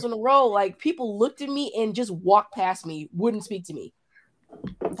funerals in a row, like people looked at me and just walked past me, wouldn't speak to me.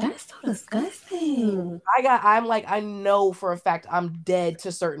 That's so disgusting. I know for a fact I'm dead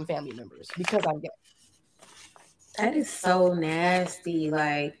to certain family members because I'm gay. That is so nasty.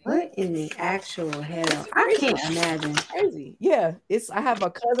 Like, what in the actual hell? I can't imagine. Crazy. Yeah. I have a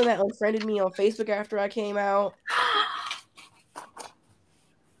cousin that unfriended me on Facebook after I came out.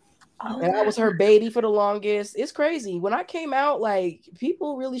 And I was her baby for the longest. It's crazy. When I came out, like,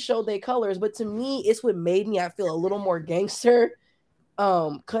 people really showed their colors. But to me, it's what made me, I feel a little more gangster,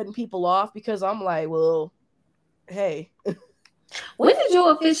 cutting people off because I'm like, well, hey. When did you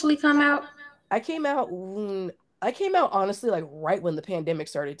officially come out? I came out honestly like right when the pandemic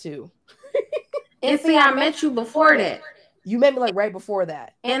started too. And see, I met you before that. You met me like right before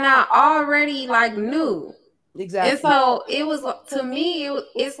that. And I already like knew. Exactly. And so it was, to me,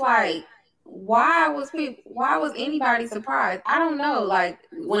 it's like, why was anybody surprised? I don't know. Like,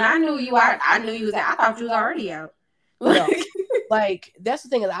 when I knew you, I knew you was out. I thought you was already out. No. Like, that's the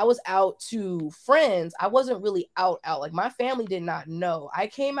thing, is I was out to friends. I wasn't really out. Like, my family did not know. I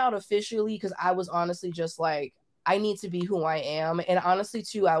came out officially because I was honestly just like, I need to be who I am. And honestly,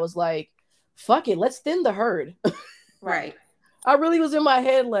 too, I was like, fuck it, let's thin the herd. Right. I really was in my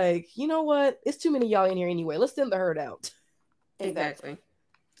head like, you know what? It's too many y'all in here anyway. Let's thin the herd out. Exactly.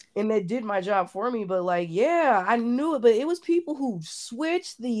 And they did my job for me. But like, yeah, I knew it. But it was people who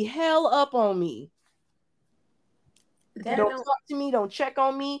switched the hell up on me. Don't talk to me. Don't check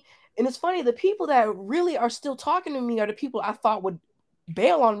on me. And it's funny, the people that really are still talking to me are the people I thought would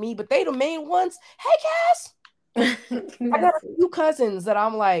bail on me, but they the main ones. Hey, Cass. I got a few cousins that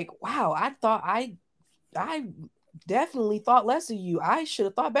I'm like, wow, I definitely thought less of you. I should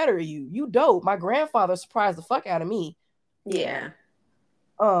have thought better of you. You dope. My grandfather surprised the fuck out of me. Yeah.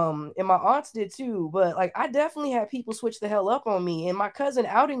 And my aunts did too, but like I definitely had people switch the hell up on me. And my cousin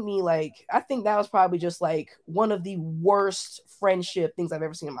outing me, like, I think that was probably just like one of the worst friendship things I've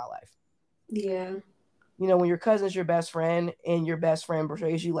ever seen in my life. Yeah. You know, when your cousin's your best friend and your best friend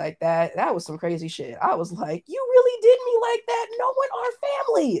betrays you like that, that was some crazy shit. I was like, you really did me like that? No one, our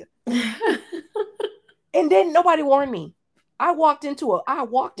family. And then nobody warned me. I walked into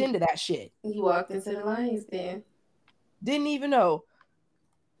that shit. You walked into the lines then. Didn't even know.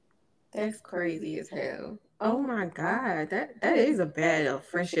 That's crazy as hell. Oh my God. That is a bad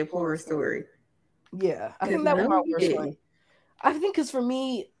friendship horror story. Yeah. I think that was my worst one. I think because for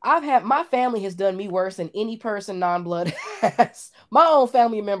me, my family has done me worse than any person non-blood has. My own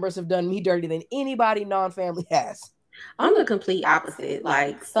family members have done me dirty than anybody non-family has. I'm the complete opposite.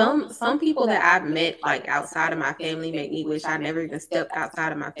 Like some people that I've met like outside of my family make me wish I never even stepped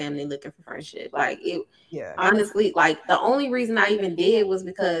outside of my family looking for friendship. Like it, yeah. Honestly, like the only reason I even did was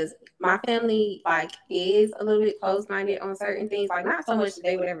because my family like is a little bit close-minded on certain things. Like not so much that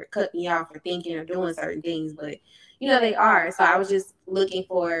they would ever cut me off for thinking or doing certain things, but you know they are. So I was just looking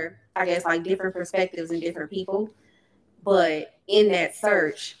for, I guess, like different perspectives and different people. But in that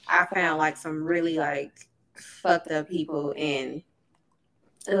search, I found like some really like fucked up people, and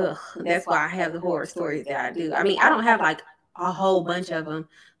that's why I have the horror stories that I do. I mean, I don't have like a whole bunch of them.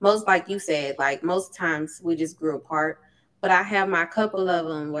 Most, like you said, like most times we just grew apart. But I have my couple of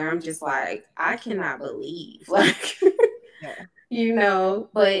them where I'm just like, I cannot believe, like, yeah. You know.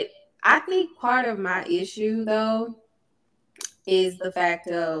 But I think part of my issue though is the fact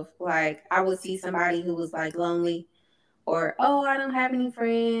of like I would see somebody who was like lonely, or I don't have any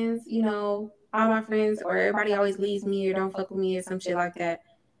friends, you know. All my friends or everybody always leaves me or don't fuck with me or some shit like that.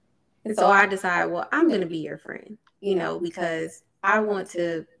 And so I decide, well, I'm going to be your friend, you know, because I want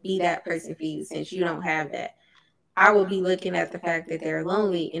to be that person for you since you don't have that. I will be looking at the fact that they're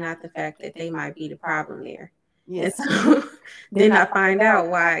lonely and not the fact that they might be the problem there. Yes. And so then I find out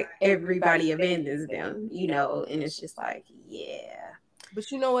why everybody abandons them, you know, and it's just like, yeah. But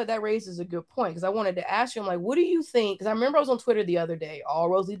you know what? That raises a good point, because I wanted to ask you, I'm like, what do you think? Because I remember I was on Twitter the other day, all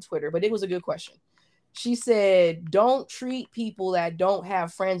Rosie Twitter, but it was a good question. She said, don't treat people that don't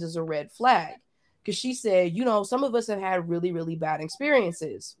have friends as a red flag. Because she said, you know, some of us have had really, really bad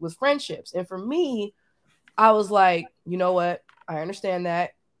experiences with friendships. And for me, I was like, you know what? I understand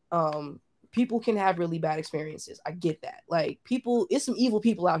that. People can have really bad experiences. I get that. Like people, it's some evil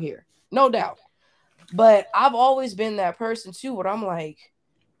people out here, no doubt. But I've always been that person too, where I'm like,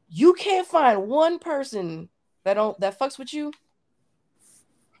 you can't find one person that fucks with you.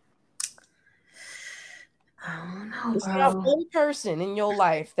 I don't know, There's not bro. one person in your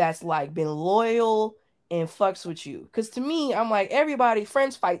life that's like been loyal and fucks with you. Because to me, I'm like, everybody,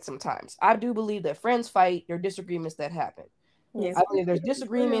 friends fight sometimes. I do believe that friends fight. There are disagreements that happen. Yes, I believe there's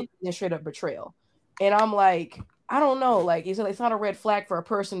disagreement and then straight up betrayal. And I'm like, I don't know. Like, it's not a red flag for a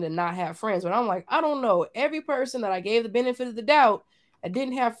person to not have friends. But I'm like, I don't know. Every person that I gave the benefit of the doubt that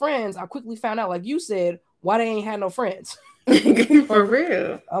didn't have friends, I quickly found out, like you said, why they ain't had no friends. for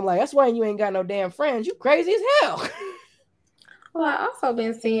real. I'm like, that's why you ain't got no damn friends. You crazy as hell. Well, I also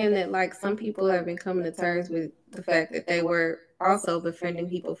been seeing that like some people have been coming to terms with the fact that they were also befriending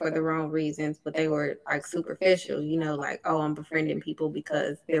people for the wrong reasons, but they were like superficial, like, oh, I'm befriending people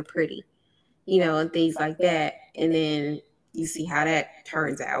because they're pretty, and things like that. And then you see how that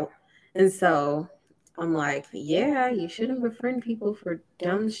turns out. And so I'm like, yeah, you shouldn't befriend people for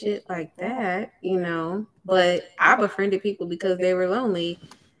dumb shit like that. But I befriended people because they were lonely,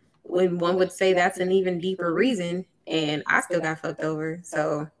 when one would say that's an even deeper reason, and I still got fucked over.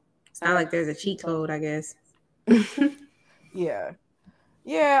 So it's not like there's a cheat code, I guess. Yeah.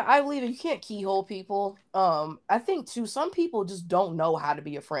 Yeah, I believe it. You can't keyhole people. I think too, some people just don't know how to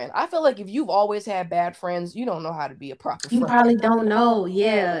be a friend. I feel like if you've always had bad friends, you don't know how to be a proper You friend. probably don't know,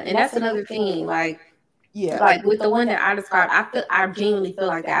 yeah. And that's another thing. Yeah. Like with the one that I described, I genuinely feel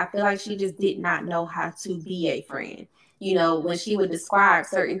like that. I feel like she just did not know how to be a friend. When she would describe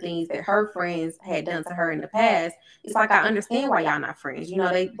certain things that her friends had done to her in the past, it's like, I understand why y'all not friends.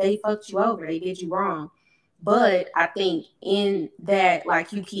 They fucked you over, they did you wrong. But I think in that,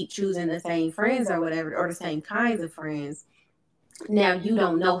 like, you keep choosing the same friends or whatever, or the same kinds of friends. Now you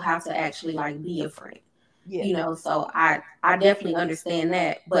don't know how to actually like be a friend. Yeah. So I definitely understand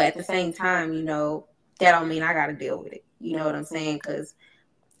that, but at the same time, that don't mean I got to deal with it. You know what I'm saying? Because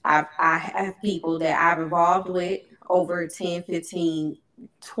I have people that I've evolved with over 10, 15,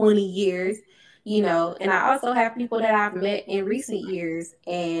 20 years, and I also have people that I've met in recent years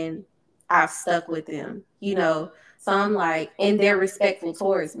and I've stuck with them. So I'm like, and they're respectful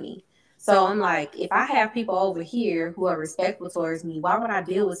towards me. So I'm like, if I have people over here who are respectful towards me, why would I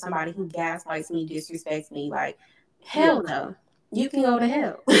deal with somebody who gaslights me, disrespects me? Like, hell no. You can go to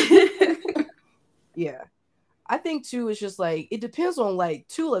hell. Yeah. I think too, it's just like, it depends on like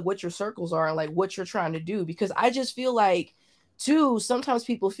too, like what your circles are and like what you're trying to do. Because I just feel like too, sometimes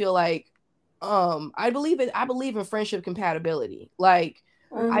people feel like, I believe in friendship compatibility. Like,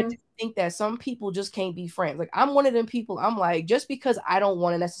 I Mm-hmm. just think that some people just can't be friends. Like, I'm one of them people, I'm like, just because I don't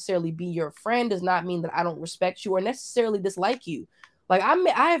want to necessarily be your friend does not mean that I don't respect you or necessarily dislike you. Like,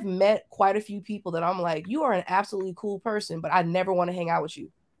 I have met quite a few people that I'm like, you are an absolutely cool person, but I never want to hang out with you.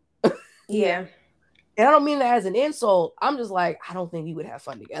 Yeah. And I don't mean that as an insult. I'm just like, I don't think we would have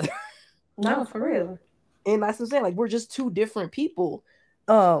fun together. No, for real. And that's what I'm saying. Like, we're just two different people.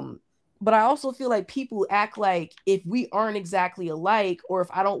 Um, but I also feel like people act like if we aren't exactly alike, or if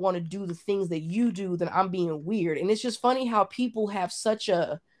I don't want to do the things that you do, then I'm being weird. And it's just funny how people have such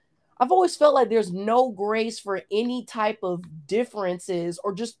a, I've always felt like there's no grace for any type of differences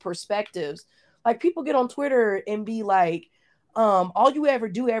or just perspectives. Like, people get on Twitter and be like, all you ever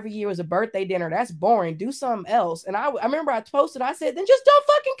do every year is a birthday dinner. That's boring. Do something else. And I remember I posted, I said, then just don't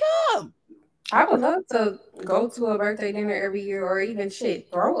fucking come. I would love to go to a birthday dinner every year, or even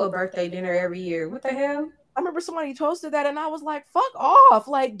shit, throw a birthday dinner every year. What the hell? I remember somebody posted that and I was like, fuck off.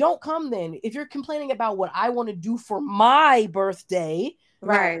 Like, don't come then. If you're complaining about what I want to do for my birthday,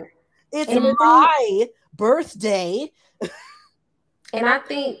 Right. it's And the thing, my birthday. and I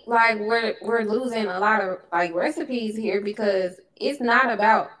think like we're losing a lot of like recipes here, because it's not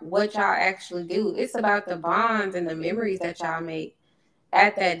about what y'all actually do. It's about the bonds and the memories that y'all make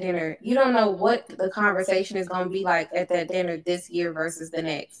at that dinner. You don't know what the conversation is going to be like at that dinner this year versus the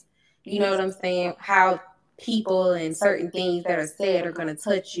next. You know what I'm saying? How people and certain things that are said are going to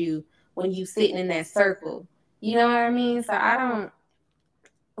touch you when you sitting in that circle. You know what I mean? So I don't.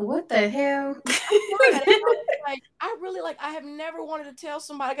 What the hell? Like, I really, like, I have never wanted to tell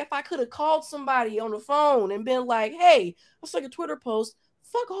somebody, like, if I could have called somebody on the phone and been like, hey, I saw your Twitter post,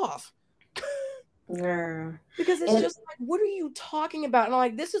 fuck off. Girl. Because it's just like, what are you talking about? And I'm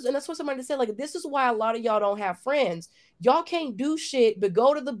like, and that's what somebody said, like, this is why a lot of y'all don't have friends. Y'all can't do shit but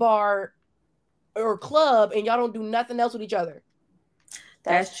go to the bar or club and y'all don't do nothing else with each other.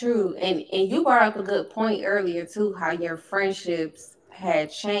 That's true. And you brought up a good point earlier too, how your friendships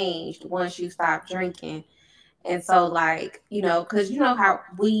had changed once you stopped drinking. And so like, because you know how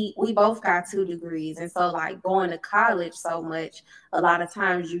we both got 2 degrees. And so like going to college so much, a lot of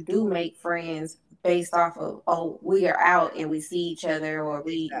times you do make friends based off of, oh, we are out and we see each other, or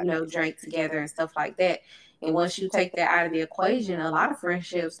we, Exactly. drink together and stuff like that. And once you take that out of the equation, a lot of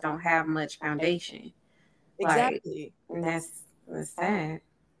friendships don't have much foundation. Like, Exactly. and that's sad.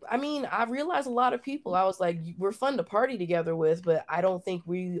 I mean, I realized a lot of people, I was like, we're fun to party together with, but I don't think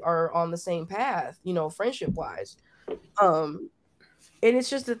we are on the same path, friendship wise. Um, and it's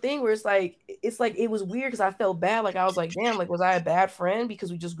just a thing where it's like it was weird because I felt bad. Like I was like, damn, like was I a bad friend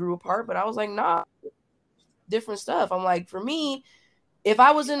because we just grew apart? But I was like, nah, different stuff. I'm like, for me, if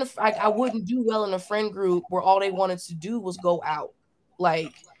I was in I wouldn't do well in a friend group where all they wanted to do was go out.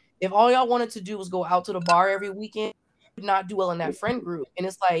 Like if all y'all wanted to do was go out to the bar every weekend, I would not do well in that friend group. And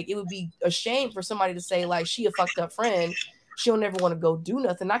it's like it would be a shame for somebody to say like she a fucked up friend. She'll never want to go do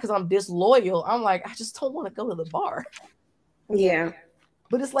nothing. Not because I'm disloyal. I'm like, I just don't want to go to the bar. Yeah.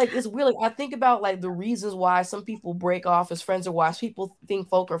 But it's like it's weird. Like I think about like the reasons why some people break off as friends or why people think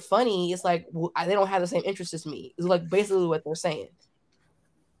folk are funny. It's like they don't have the same interests as me. It's like basically what they're saying.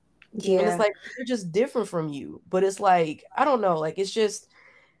 And it's Yeah. like they're just different from you. But it's like I don't know. Like it's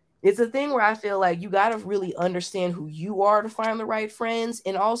a thing where I feel like you got to really understand who you are to find the right friends.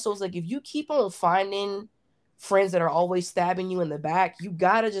 And also, it's like if you keep on finding friends that are always stabbing you in the back, you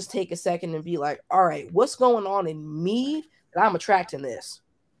got to just take a second and be like, all right, what's going on in me that I'm attracting this?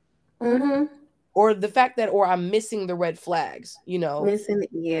 Mhm. Or the fact that, or I'm missing the red flags. Missing.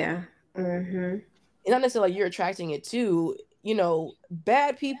 Yeah. Mhm. And not necessarily like you're attracting it too.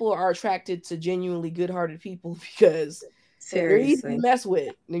 Bad people are attracted to genuinely good-hearted people because they're easy to Seriously. mess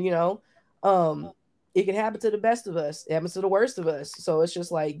with. Um, it can happen to the best of us. It happens to the worst of us. So it's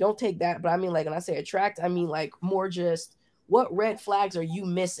just like, don't take that. But I mean, like, when I say attract, I mean like more just what red flags are you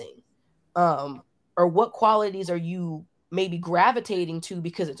missing? Or what qualities are you maybe gravitating to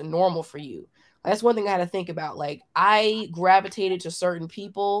because it's normal for you? That's one thing I had to think about. Like, I gravitated to certain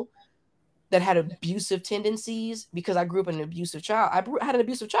people that had abusive tendencies because I grew up in an abusive child. Had an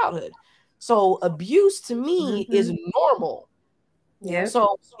abusive childhood. So abuse to me is Mhm. normal. Yep.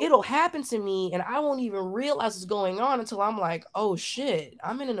 So it'll happen to me and I won't even realize what's going on until I'm like, oh shit,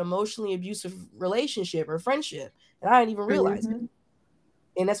 I'm in an emotionally abusive relationship or friendship. And I didn't even realize it. Mhm.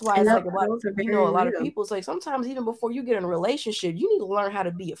 And that's why And it's like a lot those are a very lot of real. people, it's like sometimes even before you get in a relationship, you need to learn how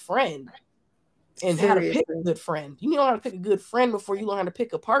to be a friend and how to pick a Seriously. good friend. You need to learn how to pick a good friend before you learn how to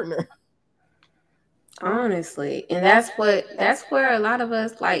pick a partner. Honestly. And that's where a lot of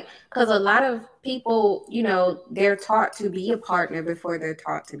us like, because a lot of people, they're taught to be a partner before they're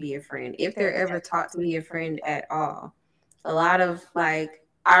taught to be a friend, if they're ever taught to be a friend at all. A lot of like,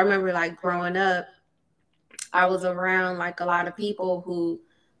 I remember like growing up, I was around like a lot of people who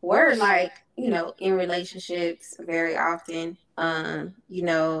were like, in relationships very often, and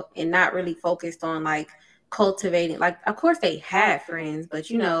not really focused on like cultivating. Like, of course, they had friends, but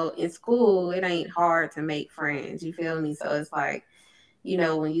in school, it ain't hard to make friends. You feel me? So it's like,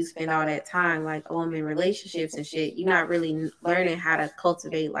 when you spend all that time, like, oh, I'm in relationships and shit, you're not really learning how to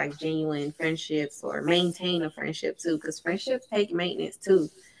cultivate like genuine friendships or maintain a friendship too, because friendships take maintenance too.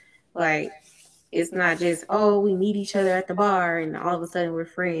 Like, it's not just, oh, we meet each other at the bar and all of a sudden we're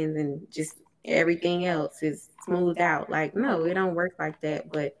friends and just everything else is smoothed out. Like, no, it don't work like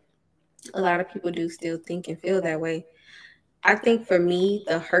that. But a lot of people do still think and feel that way. I think for me,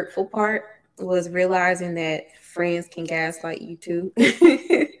 the hurtful part was realizing that friends can gaslight you too.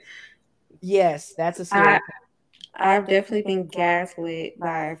 Yes, that's a I scary I've definitely been gaslit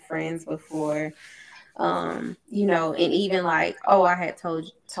by friends before. And even like, oh, I had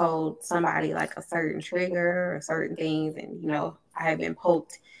told somebody like a certain trigger or certain things, and I had been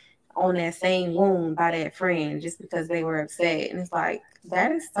poked on that same wound by that friend just because they were upset. And it's like,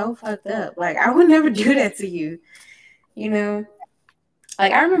 that is so fucked up. Like, I would never do that to you, you know?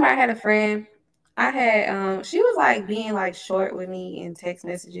 Like, I remember I had a friend, she was like being like short with me in text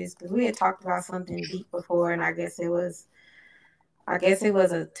messages because we had talked about something deep before, and I guess it was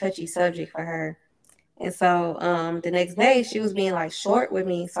a touchy subject for her. And so the next day she was being like short with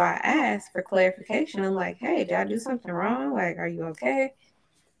me. So I asked for clarification. I'm like, hey, did I do something wrong? Like, are you okay?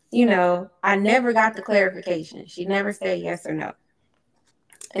 I never got the clarification. She never said yes or no.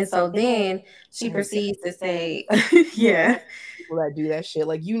 And so then she proceeds to say, yeah, people that do that shit.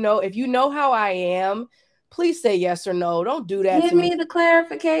 Like, if you know how I am, please say yes or no. Don't do that give to me. me the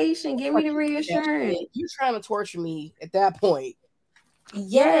clarification, give me the That reassurance. shit. You trying to torture me at that point.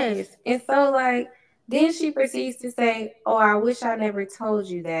 Yes. And so, like, then she proceeds to say, oh, I wish I never told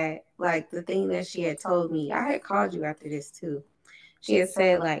you that. Like, the thing that she had told me, I had called you after this too. She had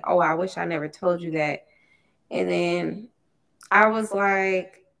said, like, oh, I wish I never told you that. And then I was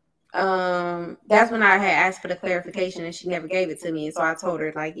like, that's when I had asked for the clarification and she never gave it to me. And so I told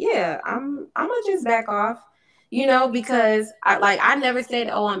her, like, yeah, I'm gonna just back off, because I never said,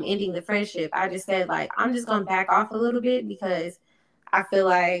 oh, I'm ending the friendship. I just said, like, I'm just gonna back off a little bit because I feel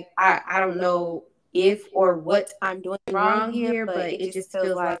like I don't know if or what I'm doing wrong here, but it just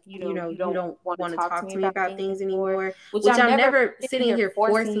feels like, you don't want to talk to me about things anymore, which I'm never sitting here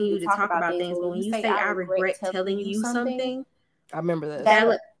forcing you to talk about things. But when you say I regret telling you something, I remember this.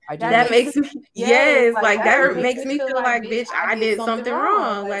 That makes me, yes, like that makes me feel like, bitch, I did something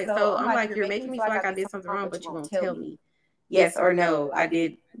wrong. Like, so I'm like, you're making me feel like I did something wrong, but you won't tell me yes or no, I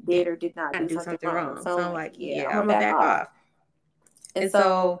did or did not do something wrong. So I'm like, yeah, I'm gonna back off. And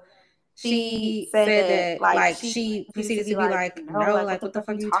so she said that, like, she proceeded to be like, no, like, what the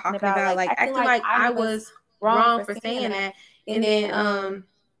fuck are you talking about? Like, acting like I was wrong for saying that. And then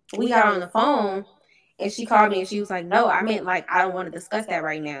we got on the phone and she called me and she was like, no, I meant, like, I don't want to discuss that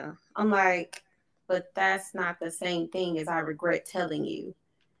right now. I'm like, but that's not the same thing as I regret telling you.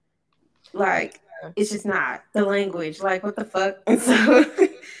 Like, it's just not the language. Like, what the fuck? And so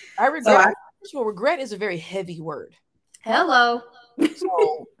I regret. Regret is a very heavy word. Hello.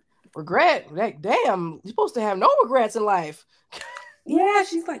 So regret, like, damn, you're supposed to have no regrets in life. Yeah,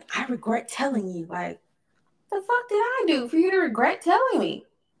 she's like, I regret telling you. Like, the fuck did I do for you to regret telling me?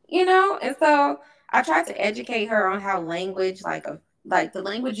 And so I tried to educate her on how language, like the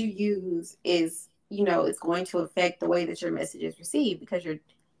language you use is, it's going to affect the way that your message is received because you're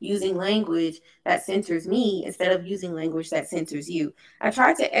using language that centers me instead of using language that centers you. I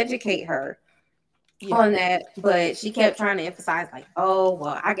tried to educate her on that, but she kept trying to emphasize, like, oh,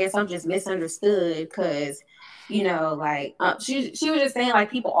 well, I guess I'm just misunderstood because she was just saying, like,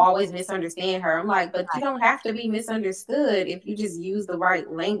 people always misunderstand her. I'm like, but you don't have to be misunderstood if you just use the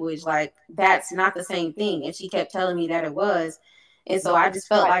right language. Like, that's not the same thing. And she kept telling me that it was. And so I just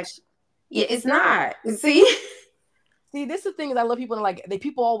felt like, yeah, it's not. See, this is the thing is I love people like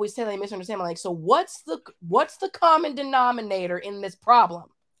people always say they misunderstand. I'm like, so what's the common denominator in this problem?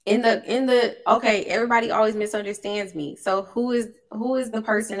 Okay, everybody always misunderstands me. So who is the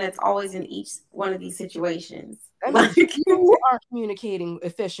person that's always in each one of these situations? Like, you aren't communicating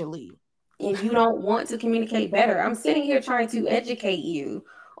efficiently. And you don't want to communicate better. I'm sitting here trying to educate you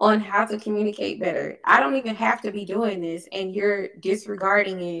on how to communicate better. I don't even have to be doing this, and you're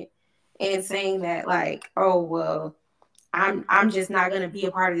disregarding it and saying that, like, oh, well, I'm just not gonna be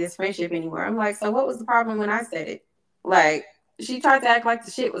a part of this friendship anymore. I'm like, so what was the problem when I said it? Like, she tried to act like the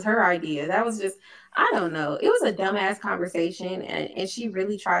shit was her idea. That was just, I don't know. It was a dumbass conversation, and she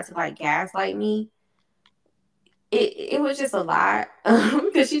really tried to, like, gaslight me. It was just a lot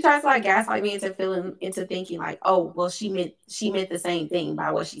because she tries to, like, gaslight me into thinking, like, oh, well, she meant the same thing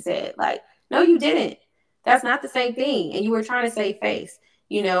by what she said. Like, no, you didn't. That's not the same thing, and you were trying to save face,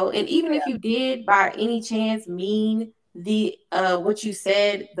 And even if you did by any chance mean the what you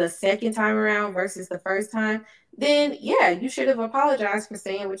said the second time around versus the first time, then yeah, you should have apologized for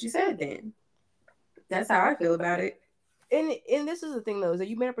saying what you said. Then that's how I feel about it. And this is the thing though, is that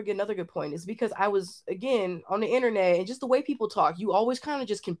you made up another good point, is because I was again on the internet and just the way people talk, you always kind of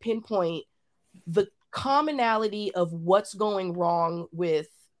just can pinpoint the commonality of what's going wrong with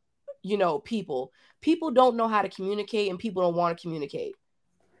people don't know how to communicate and people don't want to communicate.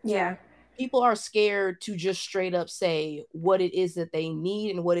 Yeah, people are scared to just straight up say what it is that they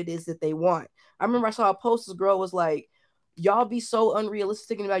need and what it is that they want. I remember I saw a post, this girl was like, y'all be so unrealistic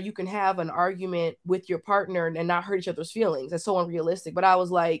thinking about you can have an argument with your partner and not hurt each other's feelings. That's so unrealistic. But I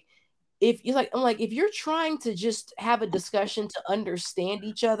was like, if you're trying to just have a discussion to understand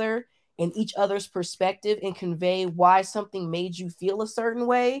each other and each other's perspective and convey why something made you feel a certain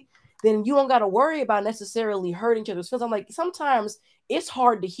way, then you don't got to worry about necessarily hurting each other's feelings. I'm like, sometimes it's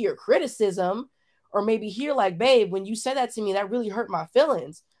hard to hear criticism or maybe hear like, babe, when you said that to me, that really hurt my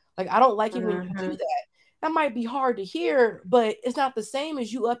feelings. Like, I don't like it when you do that. That might be hard to hear, but it's not the same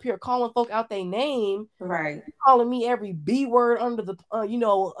as you up here calling folk out their name, right? Calling me every B word under the,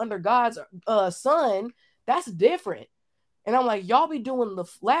 under God's sun. That's different. And I'm like, y'all be doing the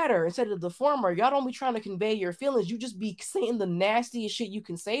latter instead of the former. Y'all don't be trying to convey your feelings. You just be saying the nastiest shit you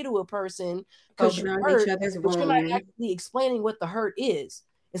can say to a person because you're hurt, but you're not actually explaining what the hurt is.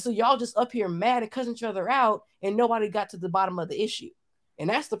 And so y'all just up here mad and cussing each other out, and nobody got to the bottom of the issue. And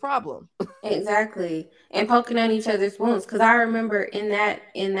that's the problem. Exactly. And poking on each other's wounds. Because I remember in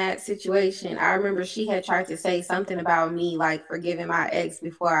that situation, I remember she had tried to say something about me, like forgiving my ex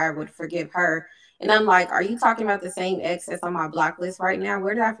before I would forgive her. And I'm like, are you talking about the same ex that's on my block list right now?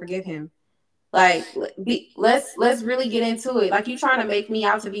 Where did I forgive him? Like, let's really get into it. Like, you trying to make me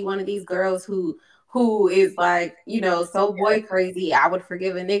out to be one of these girls who who is like, so boy crazy, I would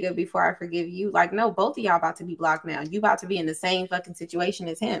forgive a nigga before I forgive you. Like, no, both of y'all about to be blocked now. You about to be in the same fucking situation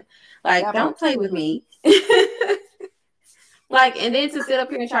as him. Like, don't play with me. Like, and then to sit up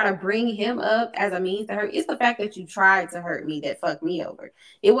here and try to bring him up as a means to hurt, it's the fact that you tried to hurt me that fucked me over.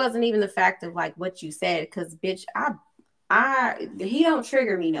 It wasn't even the fact of like what you said, because bitch, he don't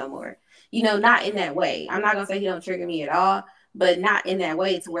trigger me no more. Not in that way. I'm not gonna say he don't trigger me at all, but not in that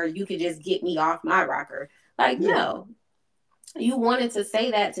way to where you could just get me off my rocker. Like, no. You wanted to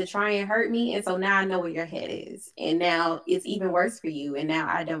say that to try and hurt me, and so now I know where your head is. And now it's even worse for you, and now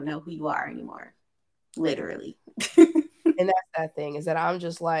I don't know who you are anymore. Literally. And that's that thing, is that I'm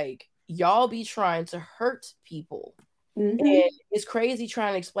just like, y'all be trying to hurt people. And it's crazy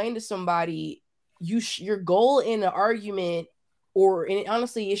trying to explain to somebody your goal in an argument, and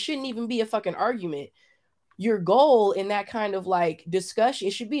honestly, it shouldn't even be a fucking argument. Your goal in that kind of like discussion,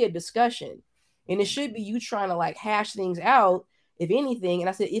 it should be a discussion. And it should be you trying to like hash things out, if anything. And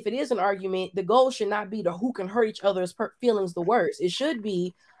I said, if it is an argument, the goal should not be to who can hurt each other's feelings the worst. It should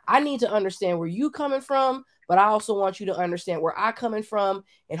be, I need to understand where you coming from, but I also want you to understand where I coming from.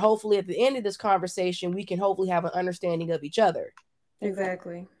 And hopefully at the end of this conversation, we can hopefully have an understanding of each other.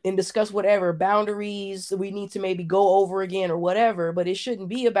 Exactly. And discuss whatever boundaries we need to maybe go over again or whatever. But it shouldn't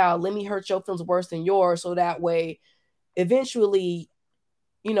be about, let me hurt your feelings worse than yours, so that way eventually,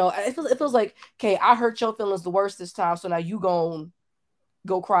 it feels like, okay, I hurt your feelings the worst this time, so now you gon'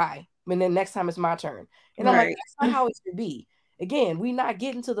 go cry, and then next time it's my turn. And I'm like, that's not how it should be. Again, we not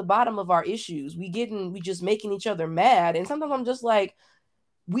getting to the bottom of our issues. We just making each other mad. And sometimes I'm just like,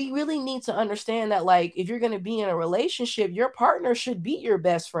 we really need to understand that, like, if you're going to be in a relationship, your partner should be your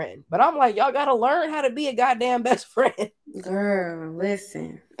best friend. But I'm like, y'all got to learn how to be a goddamn best friend. Girl,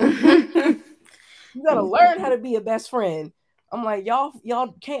 listen. You got to learn how to be a best friend. I'm like, y'all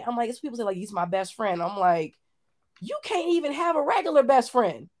can't. I'm like, it's people say like, he's my best friend. I'm like, you can't even have a regular best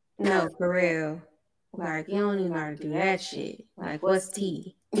friend. No, for real. Like, you don't even know how to do that shit. Like, what's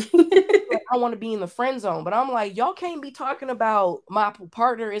tea? I want to be in the friend zone, but I'm like, y'all can't be talking about my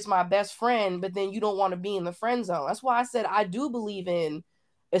partner is my best friend, but then you don't want to be in the friend zone. That's why I said I do believe in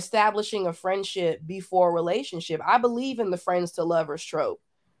establishing a friendship before a relationship. I believe in the friends to lovers trope.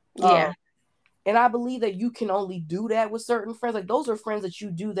 Yeah. And I believe that you can only do that with certain friends. Like, those are friends that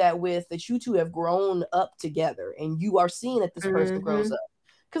you do that with, that you two have grown up together, and you are seeing that this person grows up.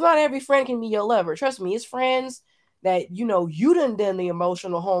 Because not every friend can be your lover. Trust me, it's friends that, you done the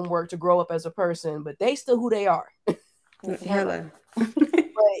emotional homework to grow up as a person, but they still who they are. Hella. But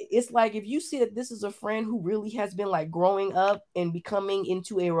it's like, if you see that this is a friend who really has been like growing up and becoming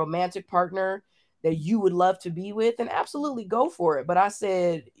into a romantic partner that you would love to be with, then absolutely go for it. But I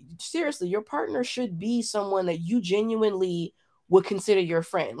said, seriously, your partner should be someone that you genuinely would consider your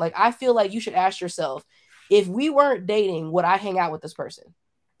friend. Like, I feel like you should ask yourself, if we weren't dating, would I hang out with this person?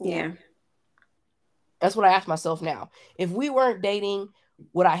 Yeah. That's what I ask myself now. If we weren't dating,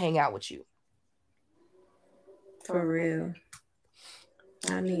 would I hang out with you? For real.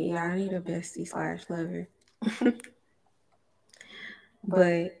 I need a bestie / lover.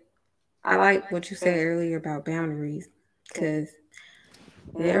 But I like what you said earlier about boundaries, because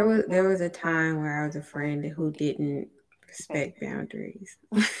there was a time where I was a friend who didn't respect boundaries.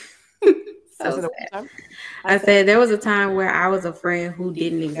 So sad. I said there was a time where I was a friend who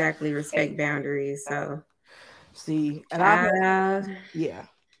didn't exactly respect boundaries. So see, and yeah,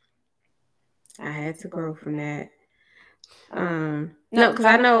 I had to grow from that. No, because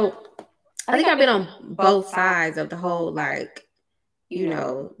I think I've been on both sides of the whole, like,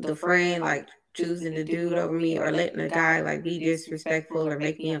 the friend like choosing the dude over me, or letting the guy like be disrespectful or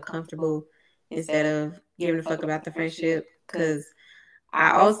make me uncomfortable instead of giving a fuck about the friendship. Because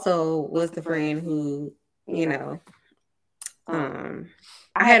I also was the friend who, I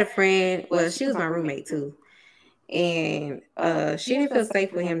had a friend, well, she was my roommate too. And she didn't feel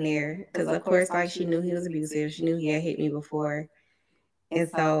safe with him there because, of course, like, she knew he was abusive. She knew he had hit me before. And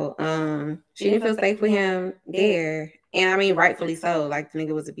so she didn't feel safe with him there. And I mean, rightfully so. Like, the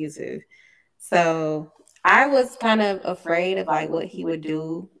nigga was abusive. So I was kind of afraid of like what he would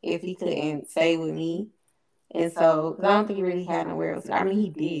do if he couldn't stay with me. And so, because I don't think he really had nowhere else. I mean, he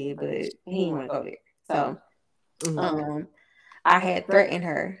did, but he didn't want to go there. So I had threatened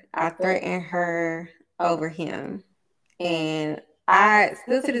her. I threatened her over him. And I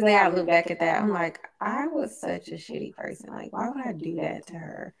still to this day, I look back at that. I'm like, I was such a shitty person. Like, why would I do that to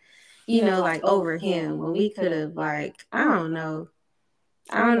her? Like, over him, when we could have, like, I don't know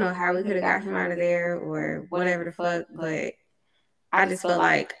how we could have got him out of there or whatever the fuck, but I just felt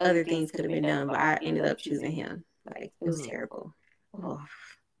like other things could have been done, but I ended up choosing him. Like, it was terrible. Oh.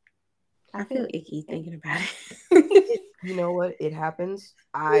 I feel icky thinking about it. You know what? It happens.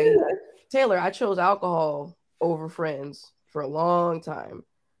 Yeah. Taylor, I chose alcohol over friends for a long time.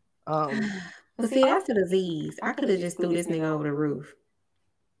 But see, that's a disease. I could have just threw this nigga over the roof.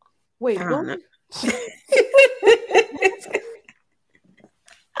 Wait, I don't know.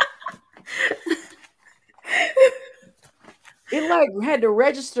 It like had to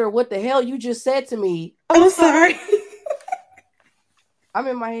register what the hell you just said to me. I'm sorry. I'm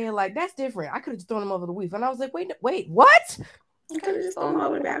in my head like, that's different. I could have just thrown him over the roof. And I was like, wait, what? I could have just thrown him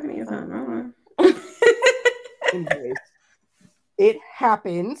over the balcony or something. Anyways, it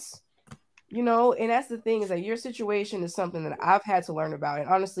happens. You know, and that's the thing is that your situation is something that I've had to learn about. And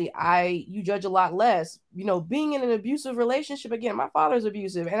honestly, you judge a lot less. You know, being in an abusive relationship, again, my father's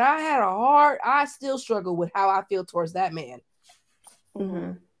abusive. And I still struggle with how I feel towards that man.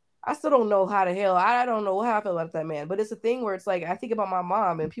 Mm-hmm. I still don't know how the hell, I don't know how I feel about that man. But it's a thing where it's like, I think about my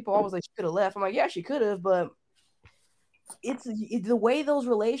mom and people always like, she could have left. I'm like, yeah, she could have. But it's the way those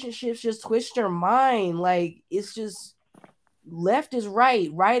relationships just twist your mind. Like, it's just left is right,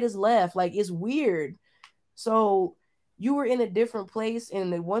 right is left. Like, it's weird. So you were in a different place.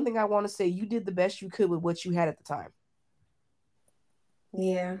 And the one thing I want to say, you did the best you could with what you had at the time.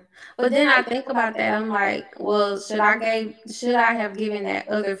 Yeah. But then I think about that. I'm like, well, should I have given that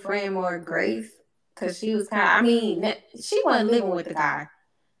other friend more grace? Because she was she wasn't living with the guy,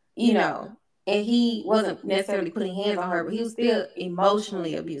 you know, and he wasn't necessarily putting hands on her, but he was still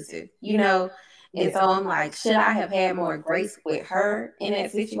emotionally abusive, you know. And so I'm like, should I have had more grace with her in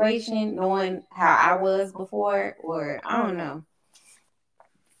that situation, knowing how I was before? Or I don't know.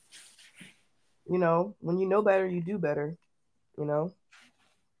 You know, when you know better, you do better, you know?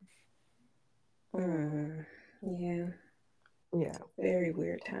 Yeah. Yeah. Very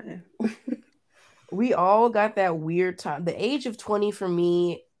weird time. We all got that weird time. The age of 20 for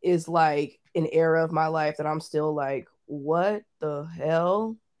me is like an era of my life that I'm still like, what the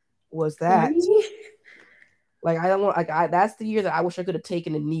hell was that? Like, I don't want, like, that's the year that I wish I could have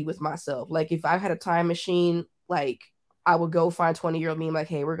taken a knee with myself. Like, if I had a time machine, like, I would go find 20-year-old me and like,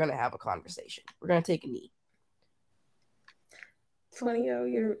 hey, we're going to have a conversation. We're going to take a knee.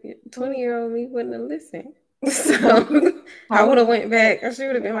 20-year-old me wouldn't have listened. So I would have went back. She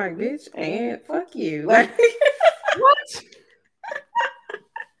would have been like, bitch, and fuck you. Like, what?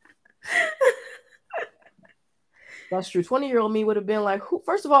 That's true. 20-year-old me would have been like,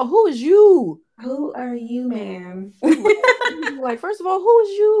 first of all, who is you? Who are you, man? Like, first of all, who is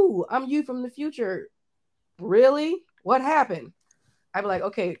you? I'm you from the future. Really? What happened? I'd be like,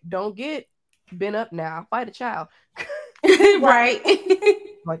 okay, don't get bent up now. Fight a child. Right.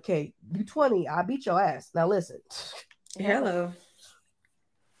 Like, okay, you 20, I beat your ass. Now listen. Hello.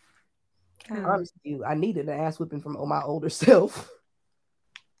 Honestly, I needed an ass whipping from my older self.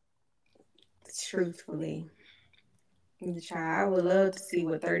 Truthfully. I would love to see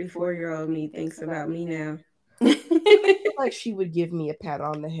what 34-year-old me thinks about me now. Like she would give me a pat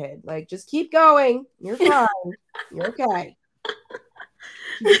on the head. Like, just keep going. You're fine. You're okay.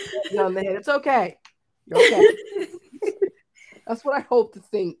 She just pat me on the head. It's okay. You're okay. That's what I hope to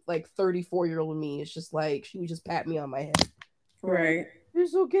think. Like 34-year-old me is just like, she would just pat me on my head. Right.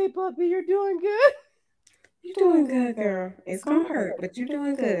 It's okay, puppy. You're doing good. You're doing good, girl. It's gonna hurt, but you're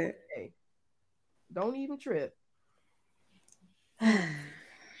doing good. Okay. Don't even trip.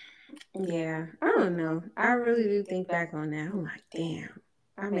 Yeah, I don't know. I really do think back on that. I'm like, damn,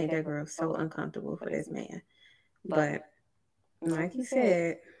 I made that girl so uncomfortable for this man. But like you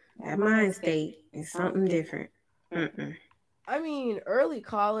said, that mind state is something different. I mean, early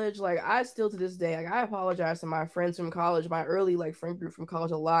college, like I still to this day, like I apologize to my friends from college, my early like friend group from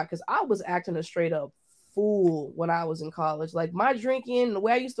college a lot, because I was acting a straight up fool when I was in college. Like my drinking, the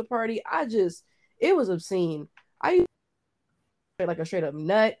way I used to party, it was obscene. I used to like a straight up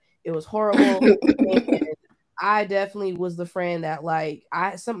nut. It was horrible. And I definitely was the friend that like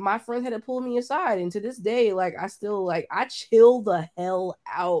my friends had to pull me aside, and to this day, like I still like I chill the hell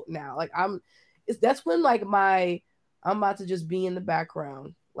out now. Like that's when like I'm about to just be in the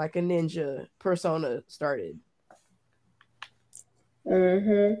background like a ninja persona started.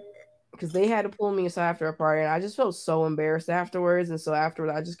 Because they had to pull me aside after a party, and I just felt so embarrassed afterwards. And so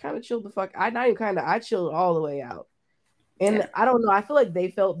afterwards, I just kind of chilled the fuck. I chilled all the way out. And yeah. I don't know. I feel like they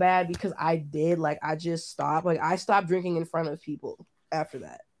felt bad because I did. Like I just stopped. Like I stopped drinking in front of people after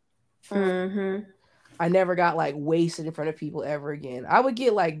that. I never got like wasted in front of people ever again. I would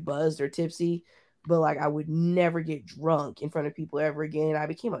get like buzzed or tipsy, but like I would never get drunk in front of people ever again. I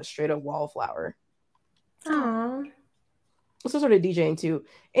became a straight up wallflower. Aww. So sort of DJing too.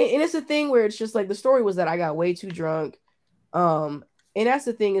 And it's a thing where it's just like the story was that I got way too drunk. And that's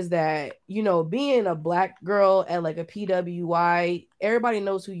the thing is that, you know, being a black girl at like a PWI, everybody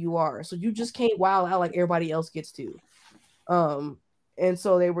knows who you are. So you just can't wild out like everybody else gets to. Um, and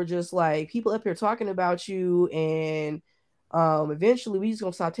so they were just like, people up here talking about you, and eventually we just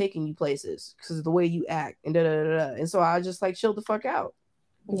gonna stop taking you places because of the way you act and da da da. And so I just like chilled the fuck out.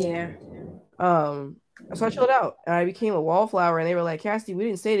 Yeah. So I chilled out and I became a wallflower, and they were like, Cassidy, we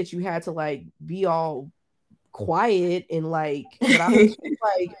didn't say that you had to like be all quiet and like, but I was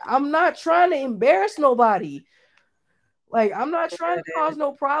like, I'm not trying to embarrass nobody. Like, I'm not trying to cause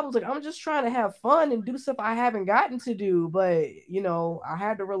no problems. Like, I'm just trying to have fun and do stuff I haven't gotten to do. But, you know, I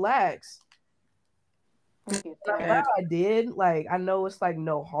had to relax. I'm glad I did. Like, I know it's like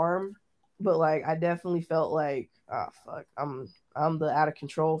no harm, but like I definitely felt like, oh fuck, I'm the out of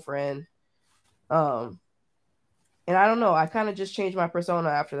control friend. And I don't know, I kind of just changed my persona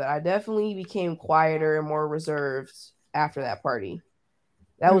after that. I definitely became quieter and more reserved after that party.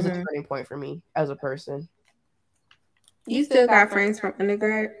 That was a turning point for me as a person. You still got friends from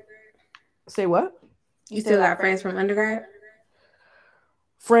undergrad? Say what? You still got friends from undergrad?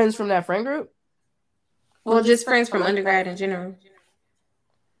 Friends from that friend group? Well, just friends from undergrad in general.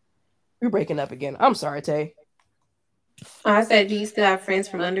 You're breaking up again. I'm sorry, Tay. I said, do you still have friends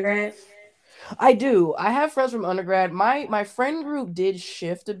from undergrad? I do. I have friends from undergrad. My friend group did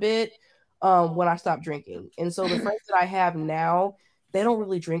shift a bit when I stopped drinking. And so the friends that I have now, they don't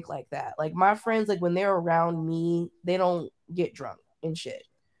really drink like that. Like my friends, like when they're around me, they don't get drunk and shit.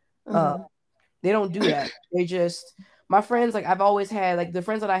 They don't do that. They just, my friends, like I've always had, like the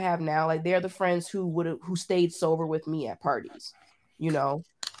friends that I have now, like they're the friends who stayed sober with me at parties. You know,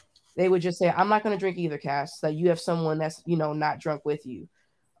 they would just say, I'm not going to drink either, Cass. Like you have someone that's, you know, not drunk with you.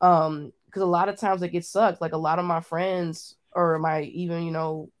 Because a lot of times like it sucks. Like a lot of my friends or my even, you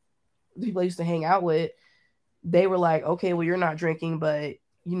know, people I used to hang out with, they were like, okay, well, you're not drinking, but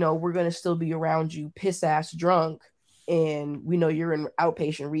you know, we're gonna still be around you piss ass drunk, and we know you're in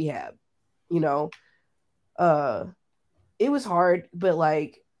outpatient rehab. You know, it was hard, but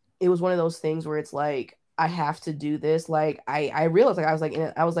like it was one of those things where it's like I have to do this. Like I realized like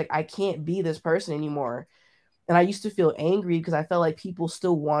I was like I can't be this person anymore. And I used to feel angry because I felt like people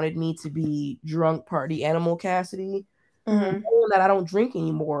still wanted me to be drunk party animal Cassidy. That I don't drink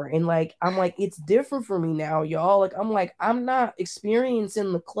anymore. And like I'm like, it's different for me now, y'all. Like I'm not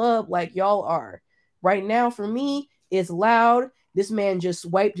experiencing the club like y'all are. Right now for me, it's loud. This man just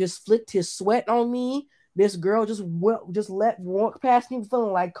flicked his sweat on me. This girl just walk past me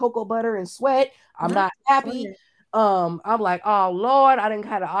feeling like cocoa butter and sweat. I'm not happy. I'm like, oh Lord, I didn't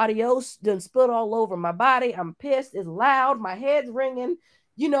had an adios, done spilled all over my body. I'm pissed. It's loud. My head's ringing.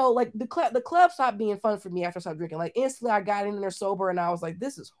 You know, like the club stopped being fun for me after I started drinking. Like instantly, I got in there sober, and I was like,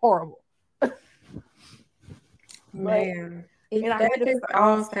 this is horrible. Man, that just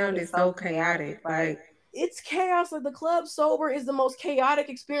all sounded so chaotic. Like it's chaos. Like the club sober is the most chaotic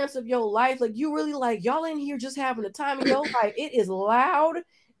experience of your life. Like you really like y'all in here just having the time of your life. It is loud.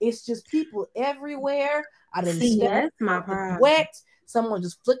 It's just people everywhere. I didn't that's my problem. Wet. Someone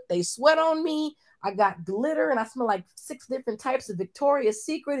just flicked their sweat on me. I got glitter and I smell like 6 different types of Victoria's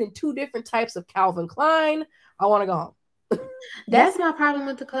Secret and 2 different types of Calvin Klein. I want to go home. That's my problem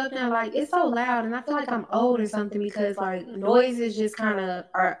with the club now. Like it's so loud, and I feel like I'm old or something because like noise is just kind of,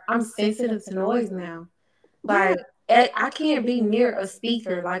 I'm sensitive to noise now. Like I can't be near a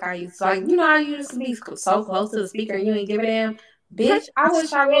speaker like I used to. Like you know, I used to be so close to the speaker, and you ain't give a damn. Bitch, I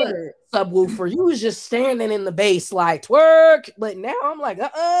wish I would. Subwoofer, you was just standing in the bass like twerk, but now I'm like,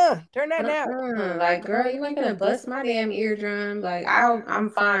 turn that down. Like, girl, you ain't gonna bust my damn eardrum. Like, I'm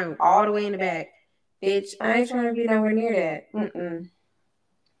fine all the way in the back, bitch. I ain't trying to be nowhere near that.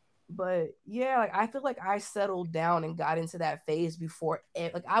 But yeah, like I feel like I settled down and got into that phase before.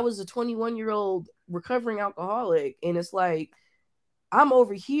 Like I was a 21-year-old recovering alcoholic, and it's like I'm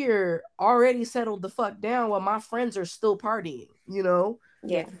over here already settled the fuck down while my friends are still partying, you know?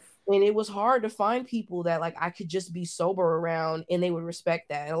 Yeah. And it was hard to find people that like I could just be sober around and they would respect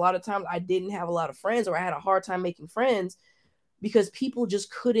that. And a lot of times I didn't have a lot of friends, or I had a hard time making friends because people just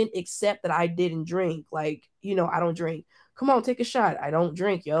couldn't accept that I didn't drink. Like, you know, I don't drink. Come on, take a shot. I don't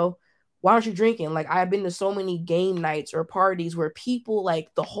drink, yo. Why aren't you drinking? Like I've been to so many game nights or parties where people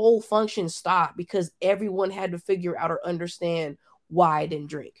like the whole function stopped because everyone had to figure out or understand why I didn't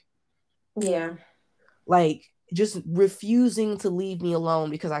drink. Yeah. Like just refusing to leave me alone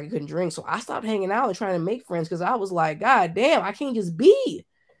because I couldn't drink. So I stopped hanging out and trying to make friends because I was like, God damn, I can't just be.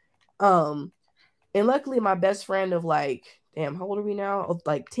 And luckily my best friend of like, damn, how old are we now? Of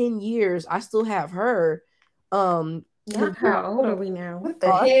like 10 years, I still have her. How old are we now? What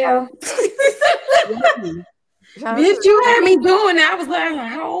the hell? Bitch, you had me doing that. I was like,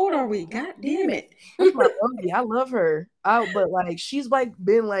 how old are we? God damn it. That's my buddy. I love her. But like she's like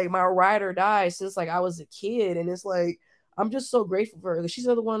been like my ride or die since like I was a kid. And it's like I'm just so grateful for her. She's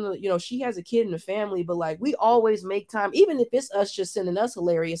the other one that, she has a kid in the family, but like we always make time, even if it's us just sending us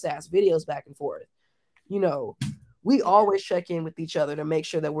hilarious ass videos back and forth. We always check in with each other to make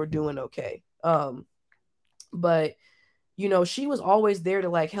sure that we're doing okay. But she was always there to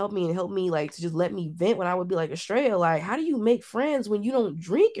like help me like to just let me vent when I would be like, Estrella, like, how do you make friends when you don't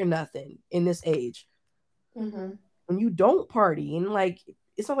drink or nothing in this age? Mm-hmm. When you don't party and like,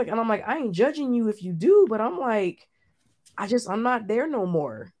 it's not like, and I'm like, I ain't judging you if you do, but I'm like, I'm not there no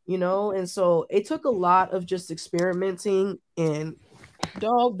more, And so it took a lot of just experimenting and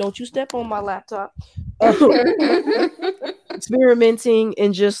dog, don't you step on my laptop. Experimenting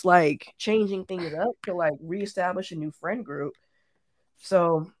and just like changing things up to like reestablish a new friend group.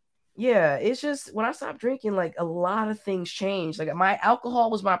 So yeah, it's just when I stopped drinking, like a lot of things changed. Like my alcohol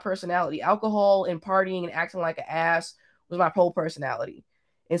was my personality. Alcohol and partying and acting like an ass was my whole personality.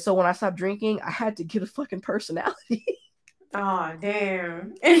 And so when I stopped drinking, I had to get a fucking personality. Oh,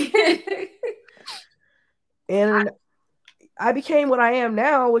 damn. And I became what I am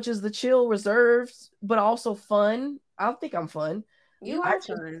now, which is the chill, reserved, but also fun. I don't think I'm fun. You are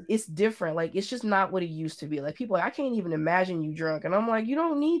fun. It's different. Like, it's just not what it used to be. Like, people, I can't even imagine you drunk. And I'm like, you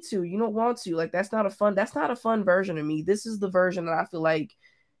don't need to. You don't want to. Like, that's not a fun version of me. This is the version that I feel like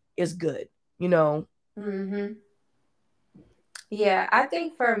is good, Mm-hmm. Yeah, I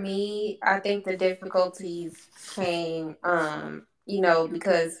think for me, I think the difficulties came,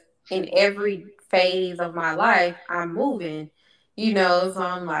 because in every phase of my life, I'm moving, so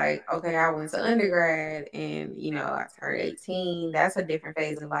I'm like, okay, I went to undergrad and, I turned 18. That's a different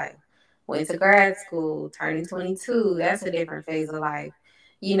phase of life. Went to grad school, turning 22. That's a different phase of life,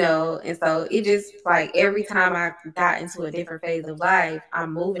 and so it just like every time I got into a different phase of life,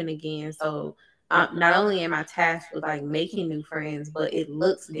 I'm moving again. So, not only am I tasked with like making new friends, but it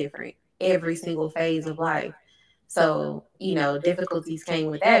looks different every single phase of life. So, difficulties came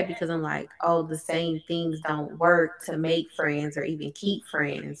with that because I'm like, oh, the same things don't work to make friends or even keep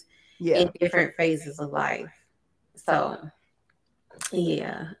friends in different phases of life. So,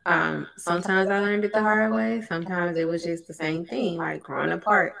 yeah. Sometimes I learned it the hard way. Sometimes it was just the same thing, like growing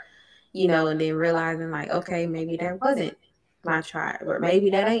apart, and then realizing like, okay, maybe that wasn't my tribe, or maybe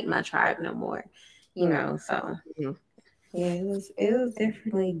that ain't my tribe no more. So yeah, it was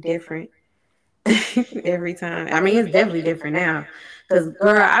definitely different every time. I mean, it's definitely different now. Cause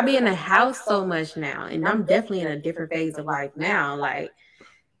girl, I be in the house so much now, and I'm definitely in a different phase of life now. Like,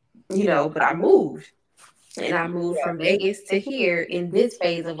 but I moved. And I moved from Vegas to here in this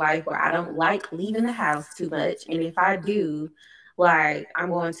phase of life where I don't like leaving the house too much. And if I do, like I'm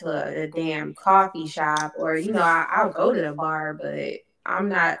going to a damn coffee shop or, I'll go to the bar, but I'm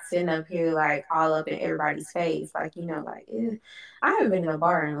not sitting up here like all up in everybody's face. Like, I haven't been to a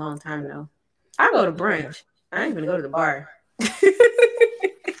bar in a long time though. I go to brunch. I ain't gonna go to the bar.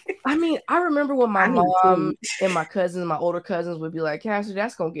 I mean, I remember when my mom and my cousins, my older cousins would be like, Cassie,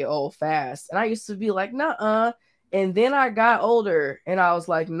 that's going to get old fast. And I used to be like, nuh-uh. And then I got older and I was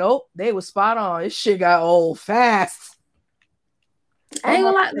like, nope, they was spot on. This shit got old fast. I ain't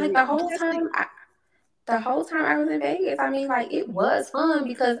gonna lie, like the whole time I was in Vegas, I mean, like it was fun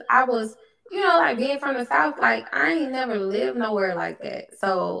because I was, like being from the South, like I ain't never lived nowhere like that.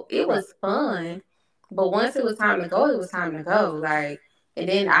 So it was fun. But once it was time to go, it was time to go. Like, and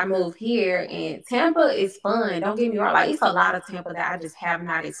then I moved here and Tampa is fun. Don't get me wrong. Like it's a lot of Tampa that I just have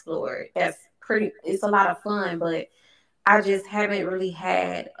not explored. It's a lot of fun, but I just haven't really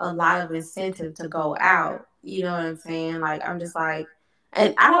had a lot of incentive to go out. You know what I'm saying? Like, I'm just like,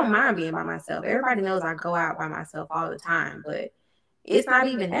 and I don't mind being by myself. Everybody knows I go out by myself all the time, but it's not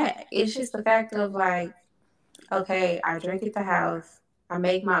even that. It's just the fact of like, okay, I drink at the house, I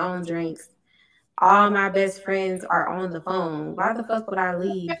make my own drinks. All my best friends are on the phone. Why the fuck would I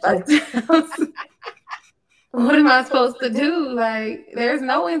leave? Like, what am I supposed to do? Like, there's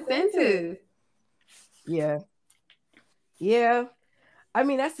no incentive. Yeah. Yeah. I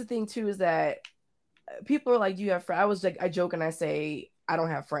mean, that's the thing too, is that people are like, do you have friends? I was like, I joke and I say, I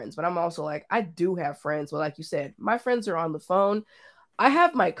don't have friends, but I'm also like, I do have friends. But like you said, my friends are on the phone. I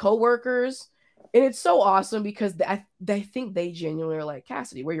have my coworkers, and it's so awesome because they think they genuinely are like,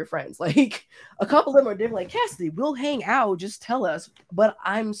 Cassidy, we're your friends. Like a couple of them are different, like, Cassidy, we'll hang out, just tell us. But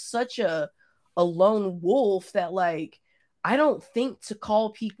I'm such a lone wolf that like I don't think to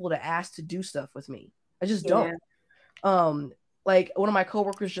call people to ask to do stuff with me. I just don't. Like one of my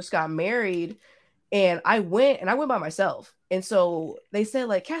coworkers just got married And I went by myself. And so they said,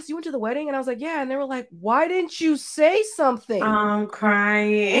 like, Cass, you went to the wedding? And I was like, yeah. And they were like, why didn't you say something? I'm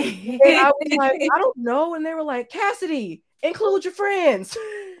crying. And I was like, I don't know. And they were like, Cassidy, include your friends.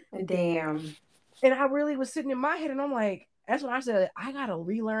 Damn. And I really was sitting in my head and I'm like, that's when I said, I got to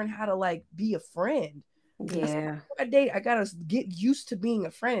relearn how to like be a friend. Yeah. I got to get used to being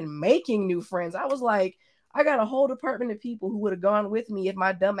a friend and making new friends. I was like, I got a whole department of people who would have gone with me if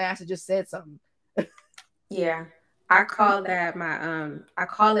my dumb ass had just said something. Yeah. I call that I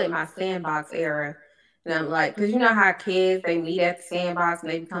call it my sandbox era. And I'm like, because you know how kids, they meet at the sandbox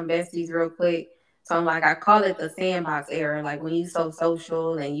and they become besties real quick. So I'm like, I call it the sandbox era, like when you so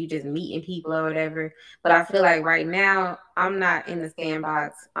social and you just meeting people or whatever. But I feel like right now I'm not in the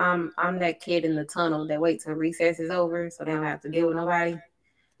sandbox. I'm that kid in the tunnel that waits till recess is over so they don't have to deal with nobody.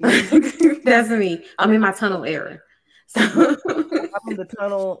 That's me. I'm in my tunnel era. So I'm in the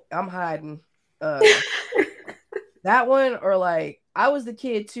tunnel. I'm hiding. That one, or like I was the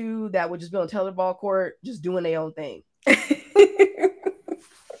kid too that would just be on tetherball court, just doing their own thing.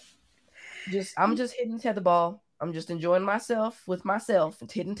 I'm just hitting tetherball. I'm just enjoying myself with myself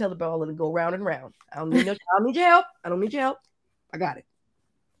and hitting tetherball and go round and round. I don't need your help. I don't need your help. I got it.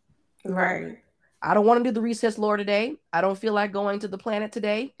 Right. I don't want to do the recess lore today. I don't feel like going to the planet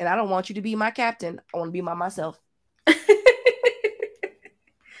today, and I don't want you to be my captain. I want to be by myself.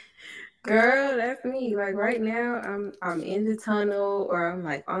 Girl, that's me. Like right now, I'm in the tunnel or I'm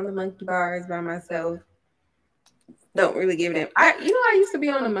like on the monkey bars by myself. Don't really give it. I used to be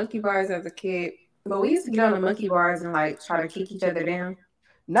on the monkey bars as a kid, but we used to get on the monkey bars and like try to kick each other down.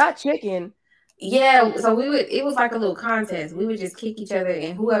 Not chicken. Yeah, so we would. It was like a little contest. We would just kick each other,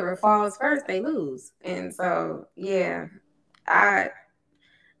 and whoever falls first, they lose. And so, yeah,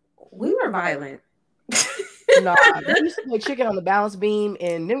 we were violent. Nah, we used to play chicken on the balance beam,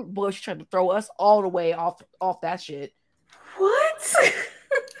 and them boys tried to throw us all the way off that shit. What?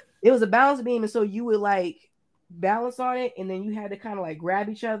 It was a balance beam, and so you would like balance on it, and then you had to kind of like grab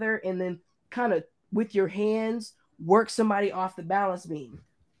each other, and then kind of with your hands work somebody off the balance beam.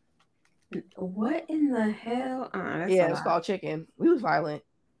 What in the hell? Yeah, it's called chicken. We was violent.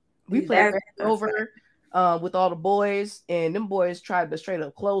 We played over with all the boys, and them boys tried to straight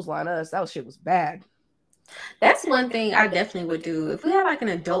up clothesline us. That shit was bad. That's one thing I definitely would do. If we had like an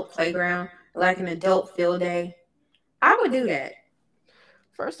adult playground, like an adult field day, I would do that.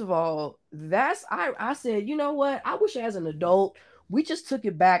 First of all, I said, you know what? I wish as an adult, we just took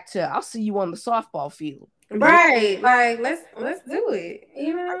it back to I'll see you on the softball field. Right. Like let's do it.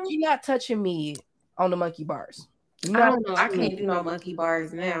 You know? You're not touching me on the monkey bars. I don't know. I can't do no monkey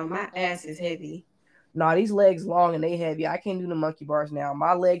bars now. My ass is heavy. Nah, these legs long and they heavy. I can't do the monkey bars now.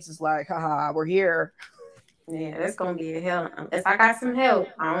 My legs is like, haha, we're here. Yeah, that's gonna be a hell. If I got some help,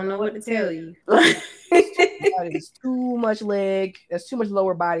 I don't know what to tell you. That is too much leg. That's too much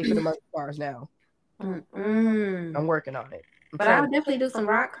lower body for the monkey bars now. I'm working on it. But I'll definitely do some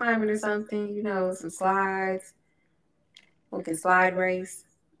rock climbing or something. You know, some slides. We can slide race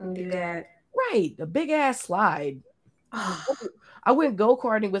and do that. Right, a big ass slide. I went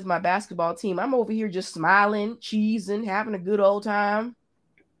go-karting with my basketball team. I'm over here just smiling, cheesing, having a good old time.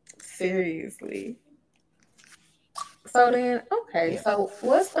 Seriously. So then, okay, yeah. So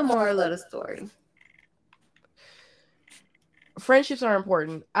what's the moral of the story? Friendships are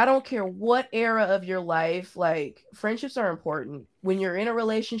important. I don't care what era of your life, like, friendships are important. When you're in a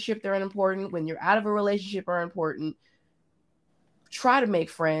relationship, they're important. When you're out of a relationship, are important. Try to make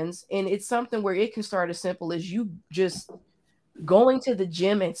friends. And it's something where it can start as simple as you just going to the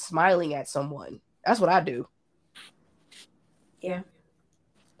gym and smiling at someone. That's what I do. Yeah.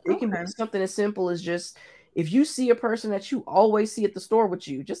 It can be something as simple as just, if you see a person that you always see at the store with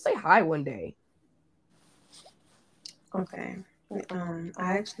you, just say hi one day. Okay. I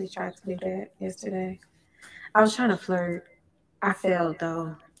actually tried to do that yesterday. I was trying to flirt. I failed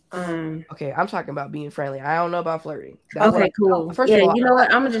though. Okay, I'm talking about being friendly. I don't know about flirting. Okay, cool. First of all, you know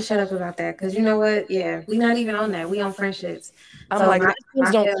what? I'm gonna just shut up about that because you know what? Yeah, we're not even on that. We on friendships. I'm so like,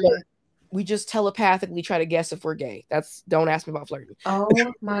 don't flirt. We just telepathically try to guess if we're gay. Don't ask me about flirting. Oh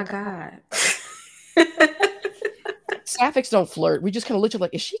my god. Sapphics don't flirt. We just kind of look at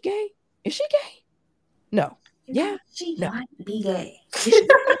like, is she gay? Is she gay? No. Yeah. She might be gay.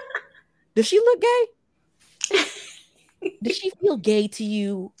 Does she look gay? Does she feel gay to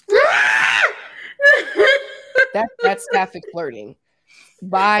you? That's sapphic flirting.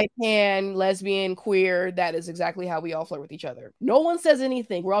 Bi, pan, lesbian, queer. That is exactly how we all flirt with each other. No one says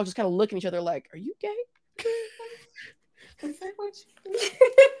anything. We're all just kind of looking at each other like, are you gay? Is that what you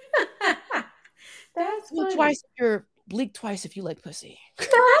That's blink twice if you like pussy.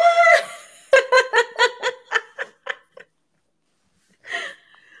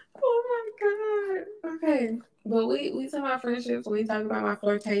 Okay. But we talk about friendships. We talk about my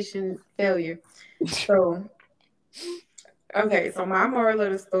flirtation failure. So, okay. So my moral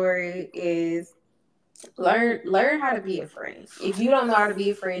of the story is learn how to be a friend. If you don't know how to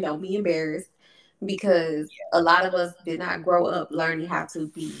be a friend, don't be embarrassed because a lot of us did not grow up learning how to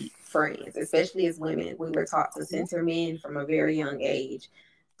be friends, especially as women. We were taught to censor men from a very young age.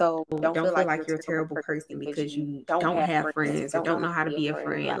 So don't feel like you're a terrible person because you don't have friends or don't know how to be a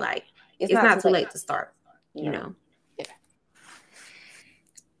friend. Like it's not too late to start, you know. Yeah.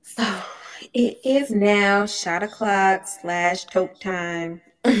 So it is now shot o'clock / toke time.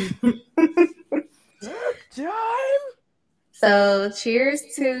 Time. So cheers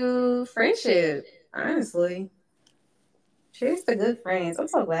to friendship, honestly. Cheers to good friends. I'm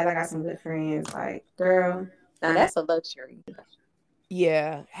so glad I got some good friends. Like, girl, now that's a luxury.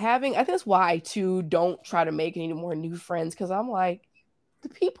 Yeah, I think that's why I too don't try to make any more new friends because I'm like, the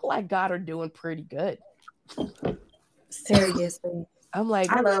people I got are doing pretty good. Seriously. I'm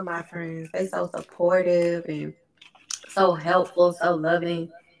like, I love my friends. They so supportive and so helpful, so loving.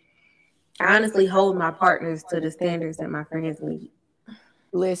 I honestly hold my partners to the standards that my friends meet.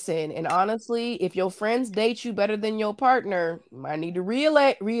 listen, and honestly, if your friends date you better than your partner, you might need to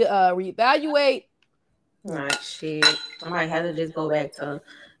reevaluate. Like, shit. I might have to just go back to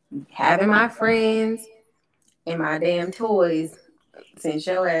having my friends and my damn toys since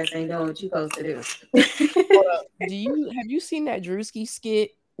your ass ain't doing what you supposed to do. Hold up. Have you seen that Drewski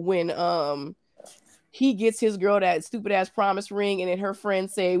skit when he gets his girl that stupid ass promise ring and then her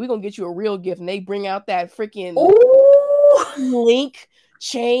friends say, we're gonna get you a real gift, and they bring out that freaking link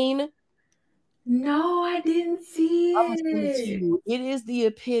chain? No, I didn't see I'm gonna send it to it. you. It is the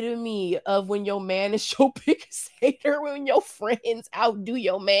epitome of when your man is your biggest hater, when your friends outdo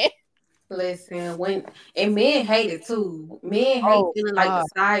your man. Listen, and men hate it too. Men hate feeling like the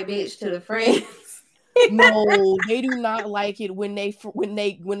side bitch to the friends. No, they do not like it when they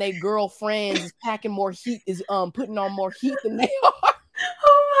girlfriends is packing more heat, is putting on more heat than they are.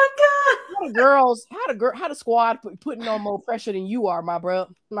 Oh my god! How the squad putting on more pressure than you are, my bro.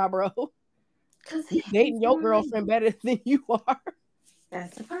 Cause We dating your girlfriend better than you are.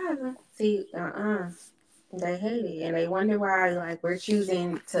 That's the problem. See, they hate it and they wonder why like we're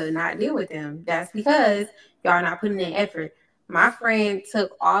choosing to not deal with them. That's because y'all not putting in effort. My friend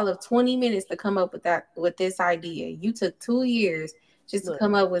took all of 20 minutes to come up with this idea. You took 2 years just to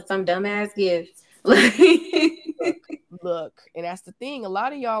come up with some dumbass gift. Look, and that's the thing. A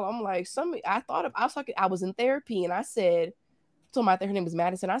lot of y'all, I'm like, I was in therapy and I said, told my therapist, her name was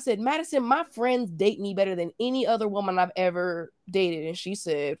Madison. I said, Madison, my friends date me better than any other woman I've ever dated. And she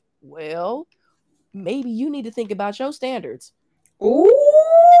said, well, maybe you need to think about your standards. Ooh,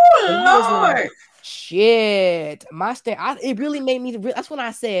 Lord. Like, shit. It really made me, that's when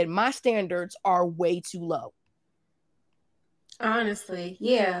I said, my standards are way too low. Honestly,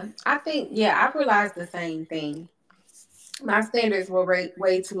 yeah. I think, I realized the same thing. My standards were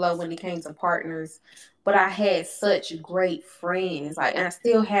way too low when it came to partners, but I had such great friends. Like, and I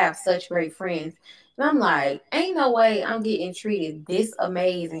still have such great friends. And I'm like, ain't no way I'm getting treated this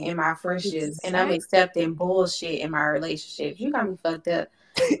amazing in my friendships and I'm accepting bullshit in my relationships. You got me fucked up.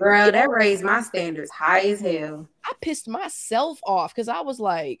 Girl, that raised my standards high as hell. I pissed myself off because I was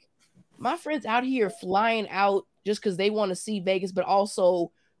like, my friends out here flying out just because they want to see Vegas, but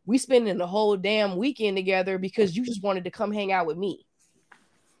also we spending the whole damn weekend together because you just wanted to come hang out with me.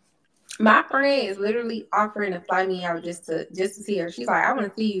 My friend is literally offering to fly me out just to see her. She's like, I want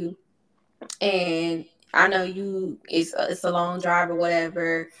to see you, and I know it's a long drive or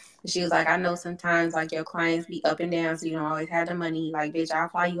whatever. She was like, I know sometimes like your clients be up and down, so you don't always have the money. Like, bitch, I'll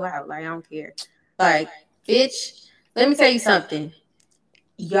fly you out. Like, I don't care. Like, bitch, let me tell you something.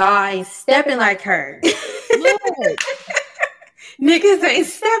 Y'all ain't stepping like her. Niggas ain't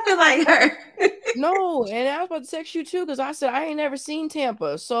stepping like her. No, and I was about to text you too because I said I ain't never seen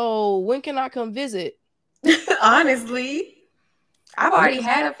Tampa. So when can I come visit? Honestly, I've already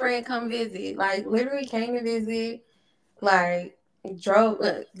had a friend come visit. Like, literally came to visit. Like, drove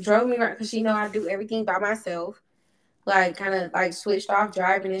me around because she know I do everything by myself. Like, kind of like switched off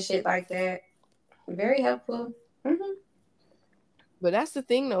driving and shit like that. Very helpful. Mm-hmm. But that's the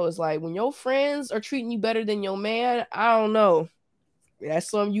thing though, is like when your friends are treating you better than your man, I don't know.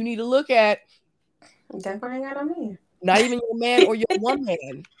 That's something you need to look at. Definitely ain't got no man. Not even your man or your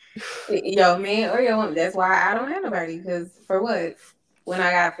woman. Your man or your woman. That's why I don't have nobody. Because for what? When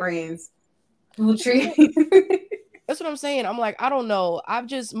I got friends who treat That's what I'm saying. I'm like, I don't know.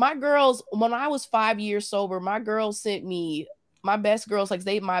 My girls, when I was 5 years sober, my girls sent me, my best girls,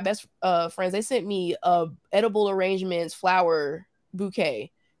 my best friends, they sent me edible arrangements, flower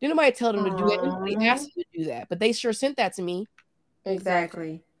bouquet. Didn't nobody tell them to do it. Nobody asked them to do that, but they sure sent that to me.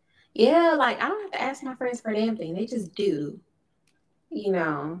 Exactly. Yeah, like I don't have to ask my friends for a damn thing. They just do. You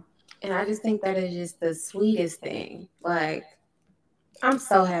know. And I just think that is just the sweetest thing. Like, I'm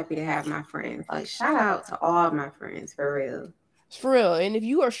so happy to have my friends. Like, shout out to all my friends, for real. For real. And if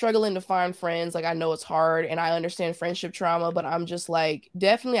you are struggling to find friends, like I know it's hard and I understand friendship trauma, but I'm just like,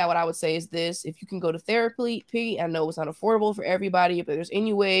 definitely what I would say is this. If you can go to therapy, I know it's not affordable for everybody, but there's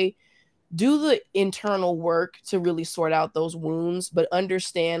any way, do the internal work to really sort out those wounds, but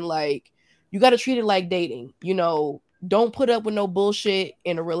understand like you got to treat it like dating. You know, don't put up with no bullshit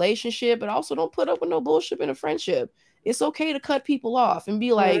in a relationship, but also don't put up with no bullshit in a friendship. It's okay to cut people off and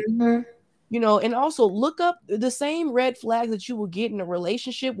be like, you know, and also look up the same red flags that you will get in a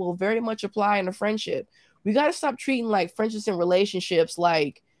relationship will very much apply in a friendship. We got to stop treating like friendships and relationships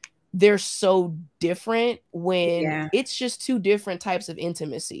like they're so different when it's just two different types of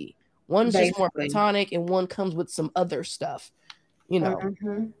intimacy. One's just more platonic and one comes with some other stuff, you know.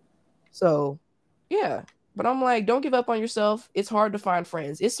 So, yeah. But I'm like, don't give up on yourself. It's hard to find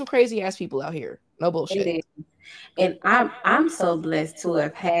friends. It's some crazy ass people out here. No bullshit. And I'm so blessed to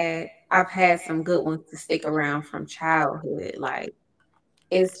have I've had some good ones to stick around from childhood. Like,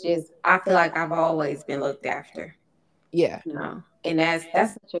 it's just, I feel like I've always been looked after. Yeah. You know, and that's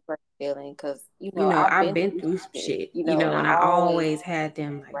such a great feeling because, I've been through some shit, and I always had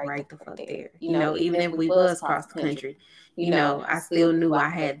them like right the fuck there. Even if we was across the country, I still knew I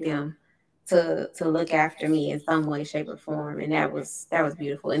had them to look after me in some way, shape, or form. And that was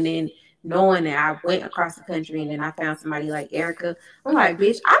beautiful. And then knowing that I went across the country and then I found somebody like Erica, I'm like,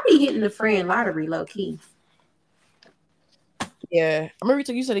 bitch, I be hitting the friend lottery low key. Yeah. I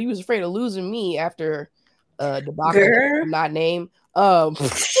remember you said you was afraid of losing me after debacle not name. But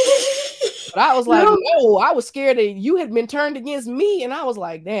I was like, no, I was scared that you had been turned against me, and I was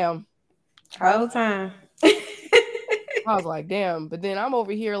like, damn. Whole time. I was like, damn. But then I'm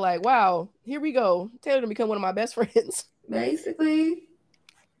over here like, wow, here we go. Taylor to become one of my best friends. Basically.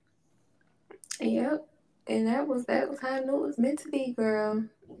 Yep. And that was how I knew it was meant to be, girl.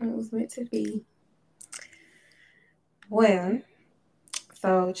 It was meant to be. Well,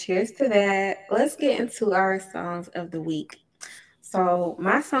 so cheers to that. Let's get into our songs of the week. So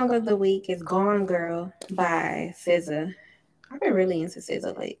my song of the week is Gone Girl by SZA. I've been really into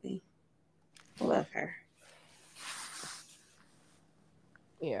SZA lately. Love her.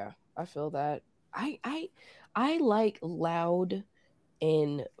 Yeah, I feel that. I like loud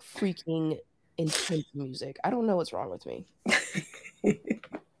and freaking intense music. I don't know what's wrong with me.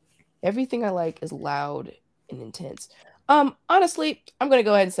 Everything I like is loud and intense. Honestly, I'm gonna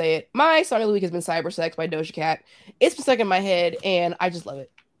go ahead and say it. My song of the week has been Cyber Sex by Doja Cat. It's been stuck in my head and I just love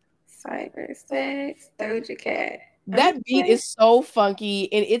it. Cyber Sex, Doja Cat. That beat is so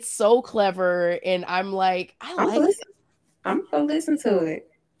funky and it's so clever, and I'm like, I like it. I'm gonna listen to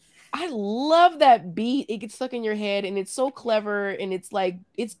it. I love that beat. It gets stuck in your head and it's so clever, and it's like,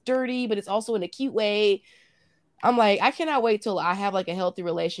 it's dirty, but it's also in a cute way. I'm like, I cannot wait till I have like a healthy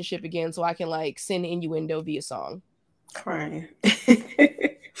relationship again so I can like send innuendo via song. Crying.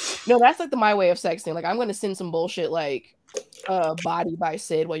 No, that's like my way of sexting. Like, I'm going to send some bullshit like Body by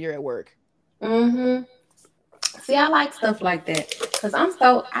Sid while you're at work. See, I like stuff like that because I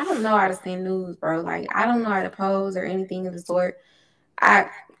don't know how to send news, bro. Like, I don't know how to pose or anything of the sort. I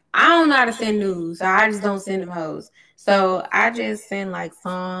don't know how to send news. So I just don't send them hoes. So I just send like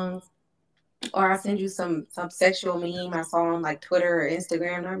songs, or I send you some sexual meme I saw on like Twitter or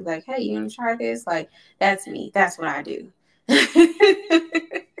Instagram, and I'm like, hey, you want to try this? Like, that's me. That's what I do.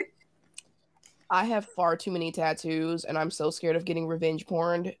 I have far too many tattoos, and I'm so scared of getting revenge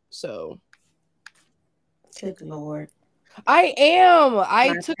porned. So, good Lord, I am.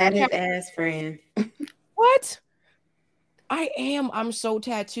 I took his ass friend. What? I am. I'm so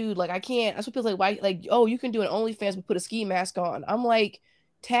tattooed. Like, I can't. That's what people like. Why? Like, oh, you can do an OnlyFans but put a ski mask on. I'm like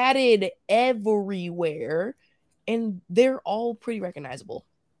tatted everywhere, and they're all pretty recognizable.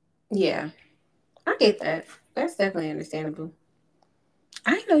 Yeah, I get that. That's definitely understandable.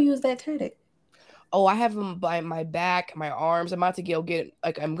 I didn't know you was that tatted. Oh, I have them by my back, my arms. I'm about to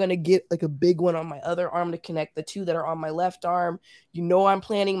I'm gonna get like a big one on my other arm to connect the two that are on my left arm. I'm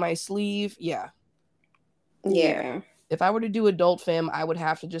planning my sleeve. Yeah. If I were to do adult femme, I would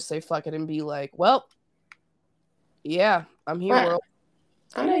have to just say fuck it and be like, well, yeah, I'm here, world.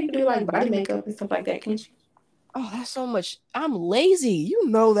 I know you can do like body makeup and stuff like that, can't you? Oh, that's so much. I'm lazy. You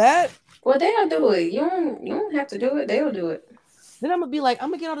know that. Well, they'll do it. You don't have to do it. They'll do it. Then I'm gonna be like, I'm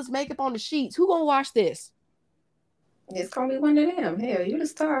gonna get all this makeup on the sheets. Who gonna wash this? It's gonna be one of them. Hell, you the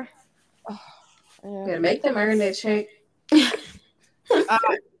star. Oh, yeah. Gotta make them earn that check.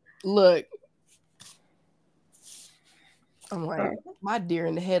 Look, I'm like, my deer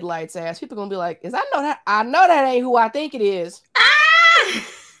in the headlights ass. People gonna be like, "Is I know that ain't who I think it is."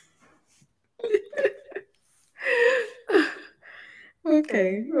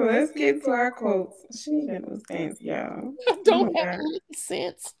 Okay, well, let's get to our quotes. She ain't got no sense, y'all. Don't have any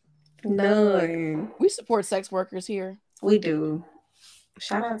sense. None. We support sex workers here. We do.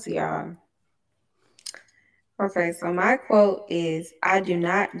 Shout out to y'all. Okay, so my quote is, "I do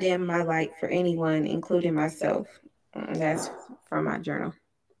not dim my light for anyone, including myself." That's from my journal.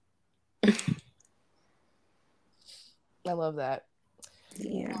 I love that.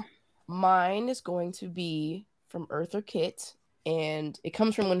 Yeah. Mine is going to be from Eartha Kitt. And it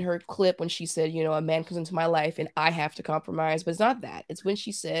comes from her clip when she said, you know, a man comes into my life and I have to compromise. But it's not that. It's when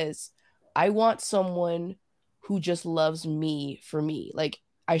she says, I want someone who just loves me for me. Like,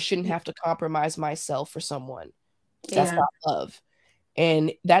 I shouldn't have to compromise myself for someone. That's not love.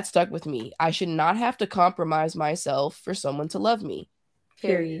 And that stuck with me. I should not have to compromise myself for someone to love me.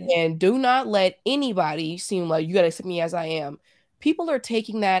 Period. And do not let anybody seem like you got to accept me as I am. People are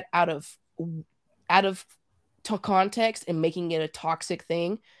taking that out of context and making it a toxic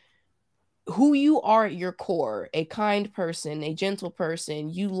thing. Who you are at your core, a kind person, a gentle person,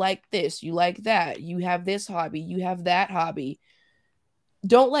 you like this, you like that, you have this hobby, you have that hobby.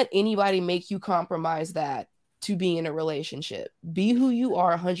 Don't let anybody make you compromise that to be in a relationship. Be who you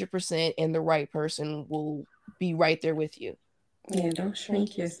are 100%, and the right person will be right there with you. Yeah, don't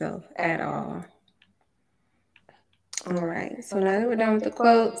shrink yourself at all. All right, so now that we're done with the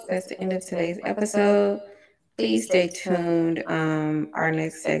quotes, that's the end of today's episode. Please stay tuned. Our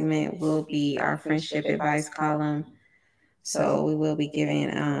next segment will be our friendship advice column. So we will be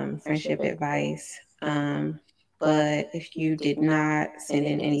giving friendship advice. But if you did not send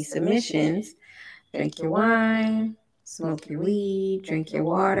in any submissions, drink your wine, smoke your weed, drink your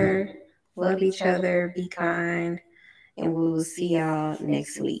water, love each other, be kind, and we will see y'all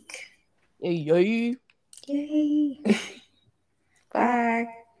next week. Yay. Yay. Bye.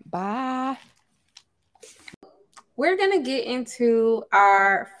 Bye. We're going to get into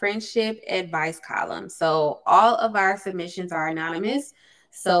our friendship advice column. So all of our submissions are anonymous.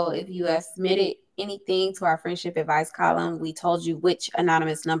 So if you have submitted anything to our friendship advice column, we told you which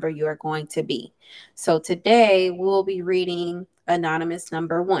anonymous number you are going to be. So today we'll be reading anonymous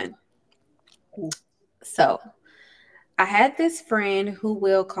number 1. So I had this friend who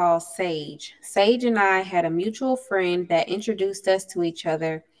we'll call Sage. Sage and I had a mutual friend that introduced us to each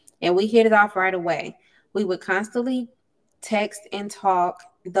other, and we hit it off right away. We would constantly text and talk.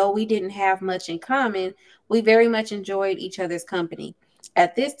 Though we didn't have much in common, we very much enjoyed each other's company.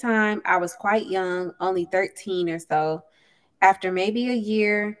 At this time, I was quite young, only 13 or so. After maybe a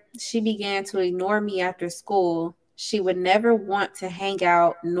year, she began to ignore me after school. She would never want to hang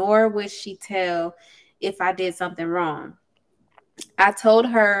out, nor would she tell if I did something wrong. I told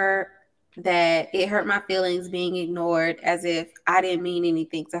her that it hurt my feelings being ignored, as if I didn't mean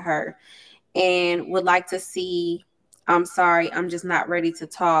anything to her, and would like to see, "I'm sorry, I'm just not ready to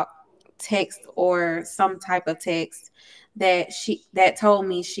talk" text, or some type of text that told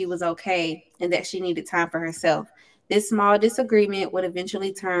me she was okay and that she needed time for herself. This small disagreement would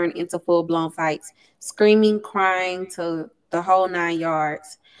eventually turn into full-blown fights, screaming, crying, to the whole 9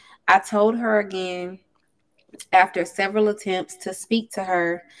 yards. I told her again, after several attempts to speak to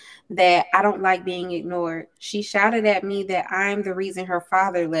her, that I don't like being ignored. She shouted at me that I'm the reason her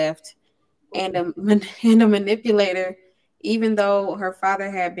father left, and and a manipulator, even though her father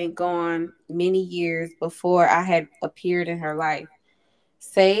had been gone many years before I had appeared in her life.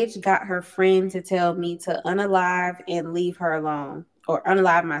 Sage got her friend to tell me to unalive and leave her alone, or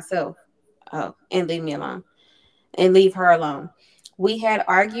unalive myself, and leave me alone, and leave her alone. We had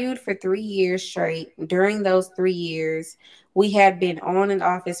argued for 3 years straight. During those 3 years, we had been on and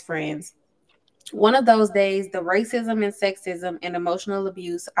off as friends. One of those days, the racism and sexism and emotional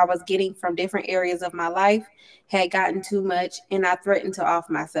abuse I was getting from different areas of my life had gotten too much, and I threatened to off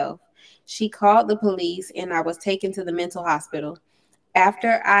myself. She called the police, and I was taken to the mental hospital.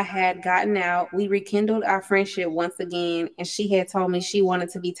 After I had gotten out, we rekindled our friendship once again, and she had told me she wanted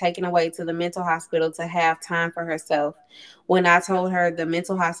to be taken away to the mental hospital to have time for herself. When I told her the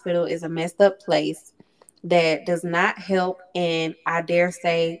mental hospital is a messed up place that does not help, and I dare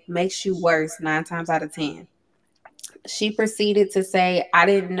say makes you worse 9 times out of 10. She proceeded to say I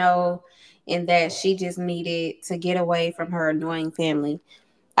didn't know, and that she just needed to get away from her annoying family.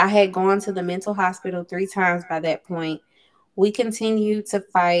 I had gone to the mental hospital 3 times by that point. We continued to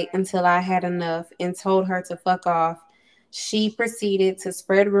fight until I had enough and told her to fuck off. She proceeded to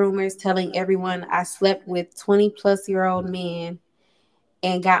spread rumors telling everyone I slept with 20-plus-year-old men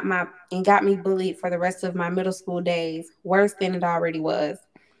and got me bullied for the rest of my middle school days, worse than it already was.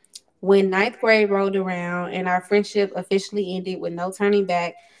 When ninth grade rolled around and our friendship officially ended with no turning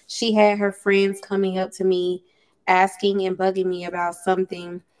back, she had her friends coming up to me, asking and bugging me about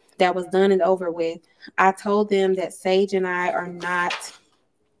something that was done and over with. I told them that Sage and I are not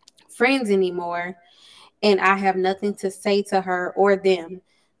friends anymore, and I have nothing to say to her or them.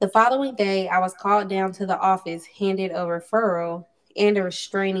 The following day, I was called down to the office, handed a referral and a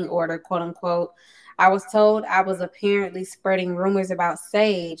restraining order, quote unquote. I was told I was apparently spreading rumors about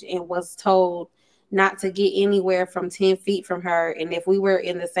Sage and was told not to get anywhere from 10 feet from her. And if we were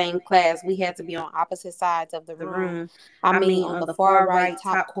in the same class, we had to be on opposite sides of the room. I mean, on the far right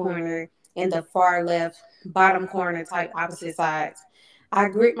top corner and the far left bottom corner type opposite sides. I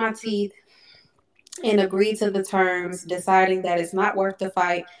grit my teeth and agreed to the terms, deciding that it's not worth the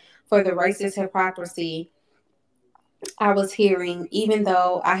fight for the racist hypocrisy I was hearing, even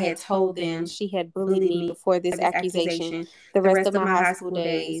though I had told them she had bullied me before this accusation. The rest of my high school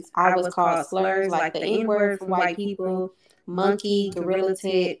days, I was called slurs like the N word from white people, monkey, gorilla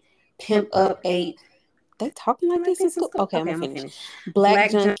tit, pimp up eight. They talking like this in school? Okay, I'm gonna finish.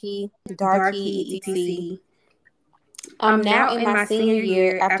 Black junkie, darky, etc. I'm now in my senior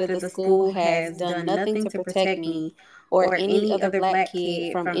year after the school has done nothing to protect me or any other black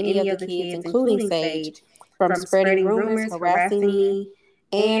kid from any of the kids, including Sage, from spreading rumors, harassing me,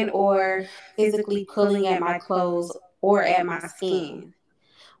 and or physically pulling at my clothes or at my skin.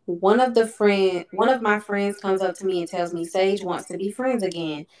 One of my friends comes up to me and tells me Sage wants to be friends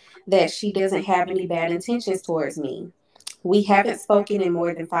again, that she doesn't have any bad intentions towards me. We haven't spoken in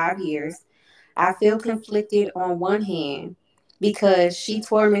more than 5 years. I feel conflicted on one hand because she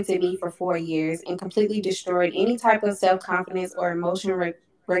tormented me for 4 years and completely destroyed any type of self confidence or emotional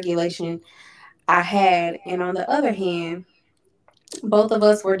regulation I had. And on the other hand, both of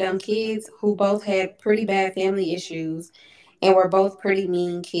us were dumb kids who both had pretty bad family issues and were both pretty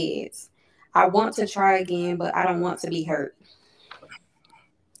mean kids. I want to try again, but I don't want to be hurt.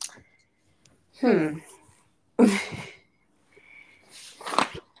 Hmm.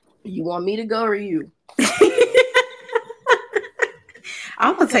 You want me to go or you?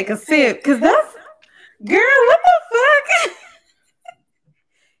 I'm gonna take a sip because that's girl. What the fuck?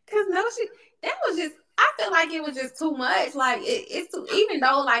 Because no, that was just. I feel like it was just too much. Like it's too. Even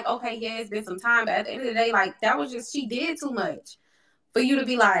though like okay, yeah, it's been some time, but at the end of the day, like that was just she did too much for you to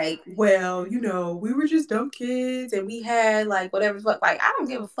be like, well, you know, we were just dumb kids and we had like whatever fuck. Like I don't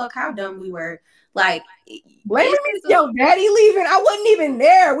give a fuck how dumb we were. Like blaming me, yo, daddy leaving. I wasn't even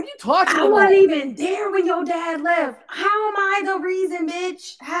there. What are you talking about? I wasn't even there when your dad left. How am I the reason,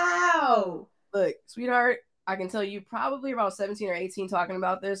 bitch? How? Look, sweetheart, I can tell you probably about 17 or 18 talking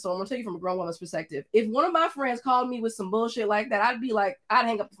about this. So I'm gonna tell you from a grown woman's perspective. If one of my friends called me with some bullshit like that, I'd be like, I'd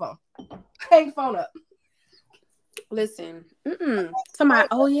hang up the phone. Hang the phone up. Listen, somebody,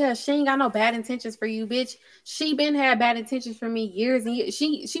 oh yeah, she ain't got no bad intentions for you, bitch. She been had bad intentions for me years and years.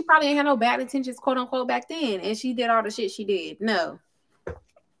 She probably ain't had no bad intentions, quote unquote, back then, and she did all the shit she did. No,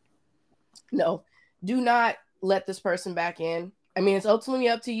 do not let this person back in. I mean, it's ultimately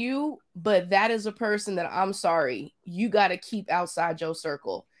up to you, but that is a person that I'm sorry, you got to keep outside your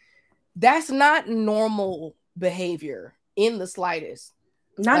circle. That's not normal behavior in the slightest.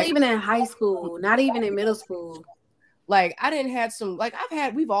 Not like, even in high school, not even in middle school. Like I didn't have some, like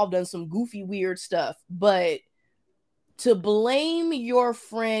we've all done some goofy, weird stuff, but to blame your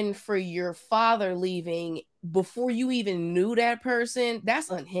friend for your father leaving before you even knew that person, that's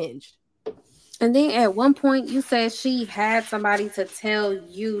unhinged. And then at one point you said she had somebody to tell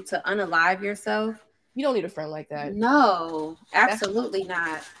you to unalive yourself. You don't need a friend like that. No, absolutely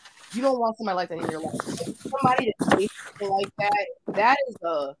not. You don't want somebody like that in your life. Somebody that takes like that,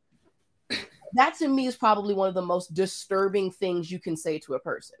 that to me is probably one of the most disturbing things you can say to a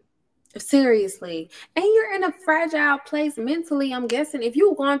person. Seriously. And you're in a fragile place mentally, I'm guessing. If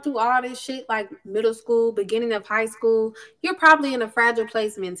you've gone through all this shit like middle school, beginning of high school, you're probably in a fragile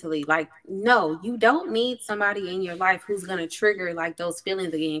place mentally. Like, no, you don't need somebody in your life who's going to trigger like those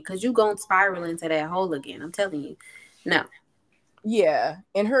feelings again, because you're going to spiral into that hole again. I'm telling you. No. Yeah.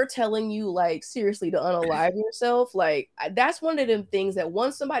 And her telling you, like, seriously, to unalive yourself, like, that's one of them things that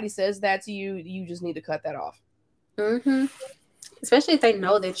once somebody says that to you, you just need to cut that off. Mm-hmm. Especially if they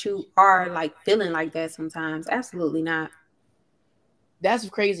know that you are, like, feeling like that sometimes. Absolutely not. That's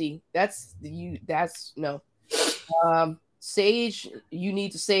crazy. No. Sage, you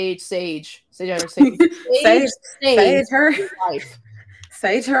need to sage her life.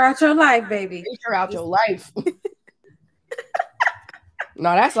 Sage her out your life, baby. Sage her out your life.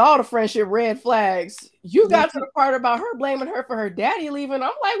 No, that's all the friendship red flags. You got to the part about her blaming her for her daddy leaving. I'm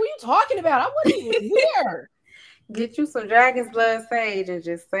like, what are you talking about? I wasn't even here. Get you some dragon's blood sage and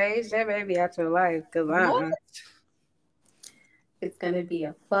just sage that baby out your life. Cause What? it's gonna be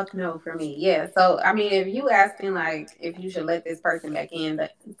a fuck no for me. Yeah. So I mean, if you asking like if you should let this person back in,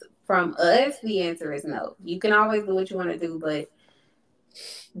 from us, the answer is no. You can always do what you want to do, but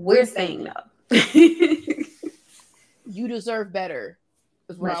we're saying no. You deserve better.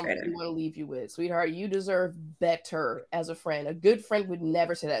 Is what Much I'm better. really want to leave you with, sweetheart. You deserve better as a friend. A good friend would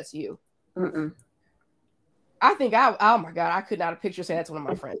never say that to you. Mm-mm. I think oh my God, I could not have pictured saying that to one of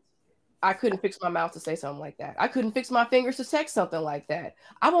my friends. I couldn't fix my mouth to say something like that. I couldn't fix my fingers to text something like that.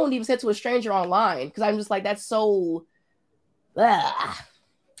 I won't even say it to a stranger online because I'm just like, that's so. Ugh.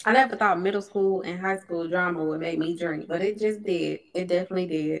 I never thought middle school and high school drama would make me drink, but it just did. It definitely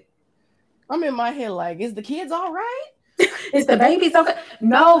did. I'm in my head like, is the kids all right? Is the babies okay?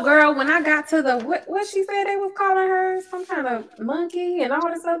 No, girl. When I got to the what she said they was calling her some kind of monkey and all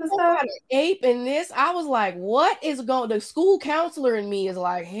this other stuff. Ape and this, I was like, what is going? The school counselor in me is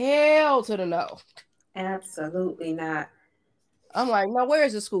like, hell to the no. Absolutely not. I'm like, no, where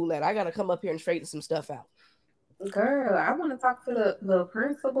is the school at? I gotta come up here and straighten some stuff out. Girl, I want to talk to the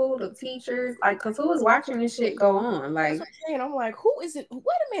principal, the teachers, like, cause who is watching this shit go on? Like, that's what I'm saying. I'm like, who is it? Wait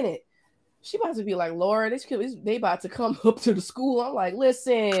a minute. She about to be like, Laura, they about to come up to the school. I'm like,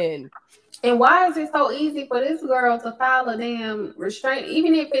 listen. and why is it so easy for this girl to file a damn restraint,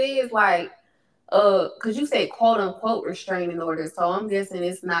 even if it is like, cause you said quote unquote restraining order, so I'm guessing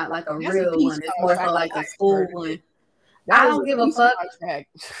it's not like a That's a real peace one. It's more so like a school one. I don't give a fuck.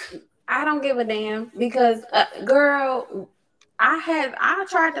 I don't give a damn because, girl, I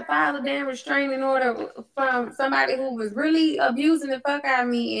tried to file a damn restraining order from somebody who was really abusing the fuck out of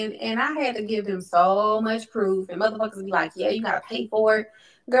me, and I had to give them so much proof, and motherfuckers be like, yeah, you gotta pay for it.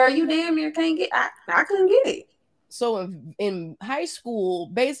 Girl, you damn near can't get. I couldn't get it. So in high school,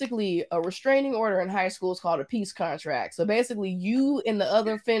 basically a restraining order in high school is called a peace contract. So basically, you and the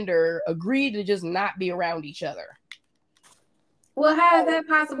other offender agreed to just not be around each other. Well, how is that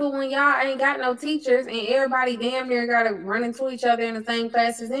possible when y'all ain't got no teachers and everybody damn near gotta run into each other in the same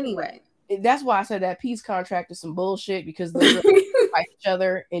classes anyway? That's why I said that peace contract is some bullshit because the girls fight each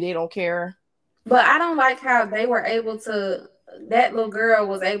other and they don't care. But I don't like how they were able to. That little girl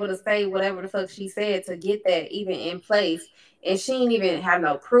was able to say whatever the fuck she said to get that even in place, and she didn't even have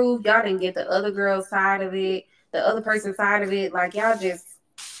no proof. Y'all didn't get the other girl's side of it, the other person's side of it. Like y'all just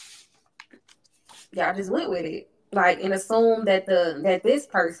went with it, like, and assumed that this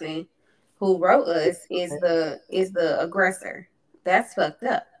person who wrote us is the aggressor. That's fucked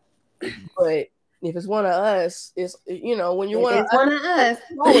up. But if it's one of us, it's when you're one of us,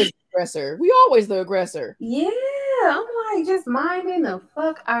 always the aggressor. We always the aggressor. Yeah, I'm like just minding the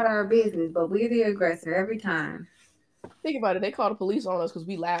fuck out of our business, but we're the aggressor every time. Think about it. They call the police on us because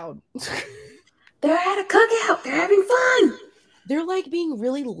we loud. They're at a cookout. They're having fun. They're like being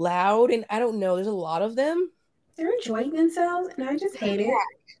really loud, and I don't know. There's a lot of them. They're enjoying themselves, and I just hate it.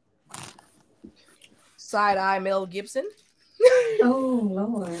 Side eye Mel Gibson. Oh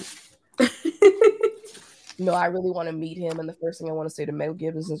Lord. No, I really want to meet him, and the first thing I want to say to Mel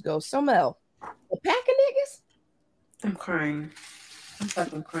Gibson is go, so Mel, a pack of niggas? I'm crying. I'm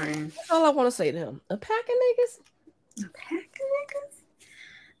fucking crying. That's all I want to say to him. A pack of niggas? A pack of niggas?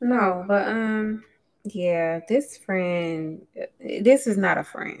 No, but yeah, this friend, this is not a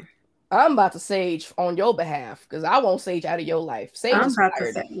friend. I'm about to sage on your behalf because I won't sage out of your life. Sage I'm about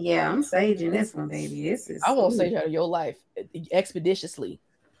to say, yeah, I'm saging this one, baby. I won't sage out of your life expeditiously.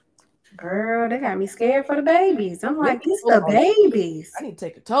 Girl, they got me scared for the babies. I'm like, these the babies. I need to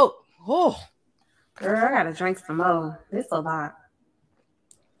take a toke. Oh, girl, I gotta drink some more. This a lot.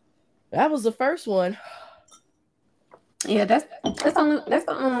 That was the first one. Yeah, that's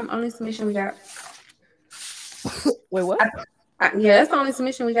the only submission we got. Wait, what? Yeah, that's the only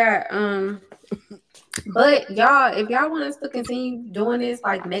submission we got. But y'all, if y'all want us to continue doing this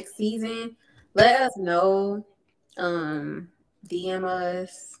like next season, let us know. DM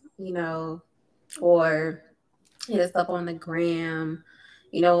us, or hit us up on the gram,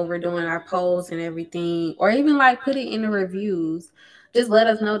 when we're doing our polls and everything, or even like put it in the reviews. Just let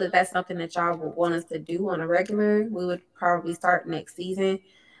us know that that's something that y'all would want us to do on a regular. We would probably start next season.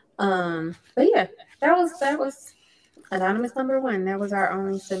 But yeah, that was anonymous number 1. That was our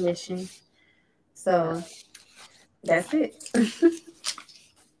only submission. So that's it.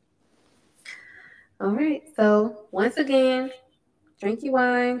 All right. So once again, drink your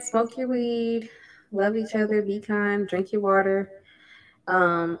wine, smoke your weed, love each other, be kind, drink your water,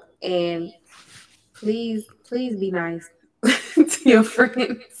 and please be nice. to your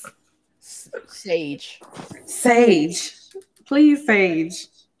friends. Sage. Sage. Please, Sage.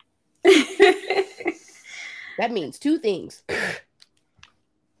 That means two things.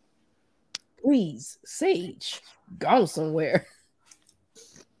 Please, Sage, gone somewhere.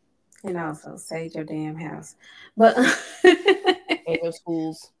 And also, sage your damn house. But And your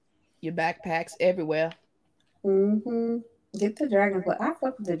schools, your backpacks, everywhere. Get the dragon's blood. I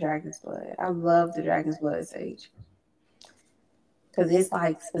fuck with the dragon's blood. I love the dragon's blood sage. Because it's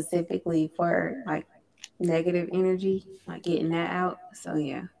like specifically for like negative energy, like getting that out. So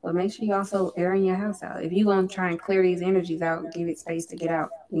yeah. But make sure you also airing your house out. If you're gonna try and clear these energies out, give it space to get out,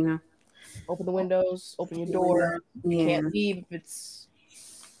 you know. Open the windows, open your door. You can't leave if it's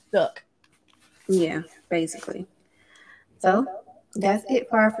stuck. Yeah, basically. So that's it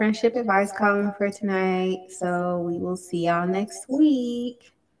for our friendship advice column for tonight. So we will see y'all next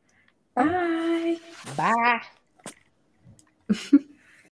week. Bye. Bye.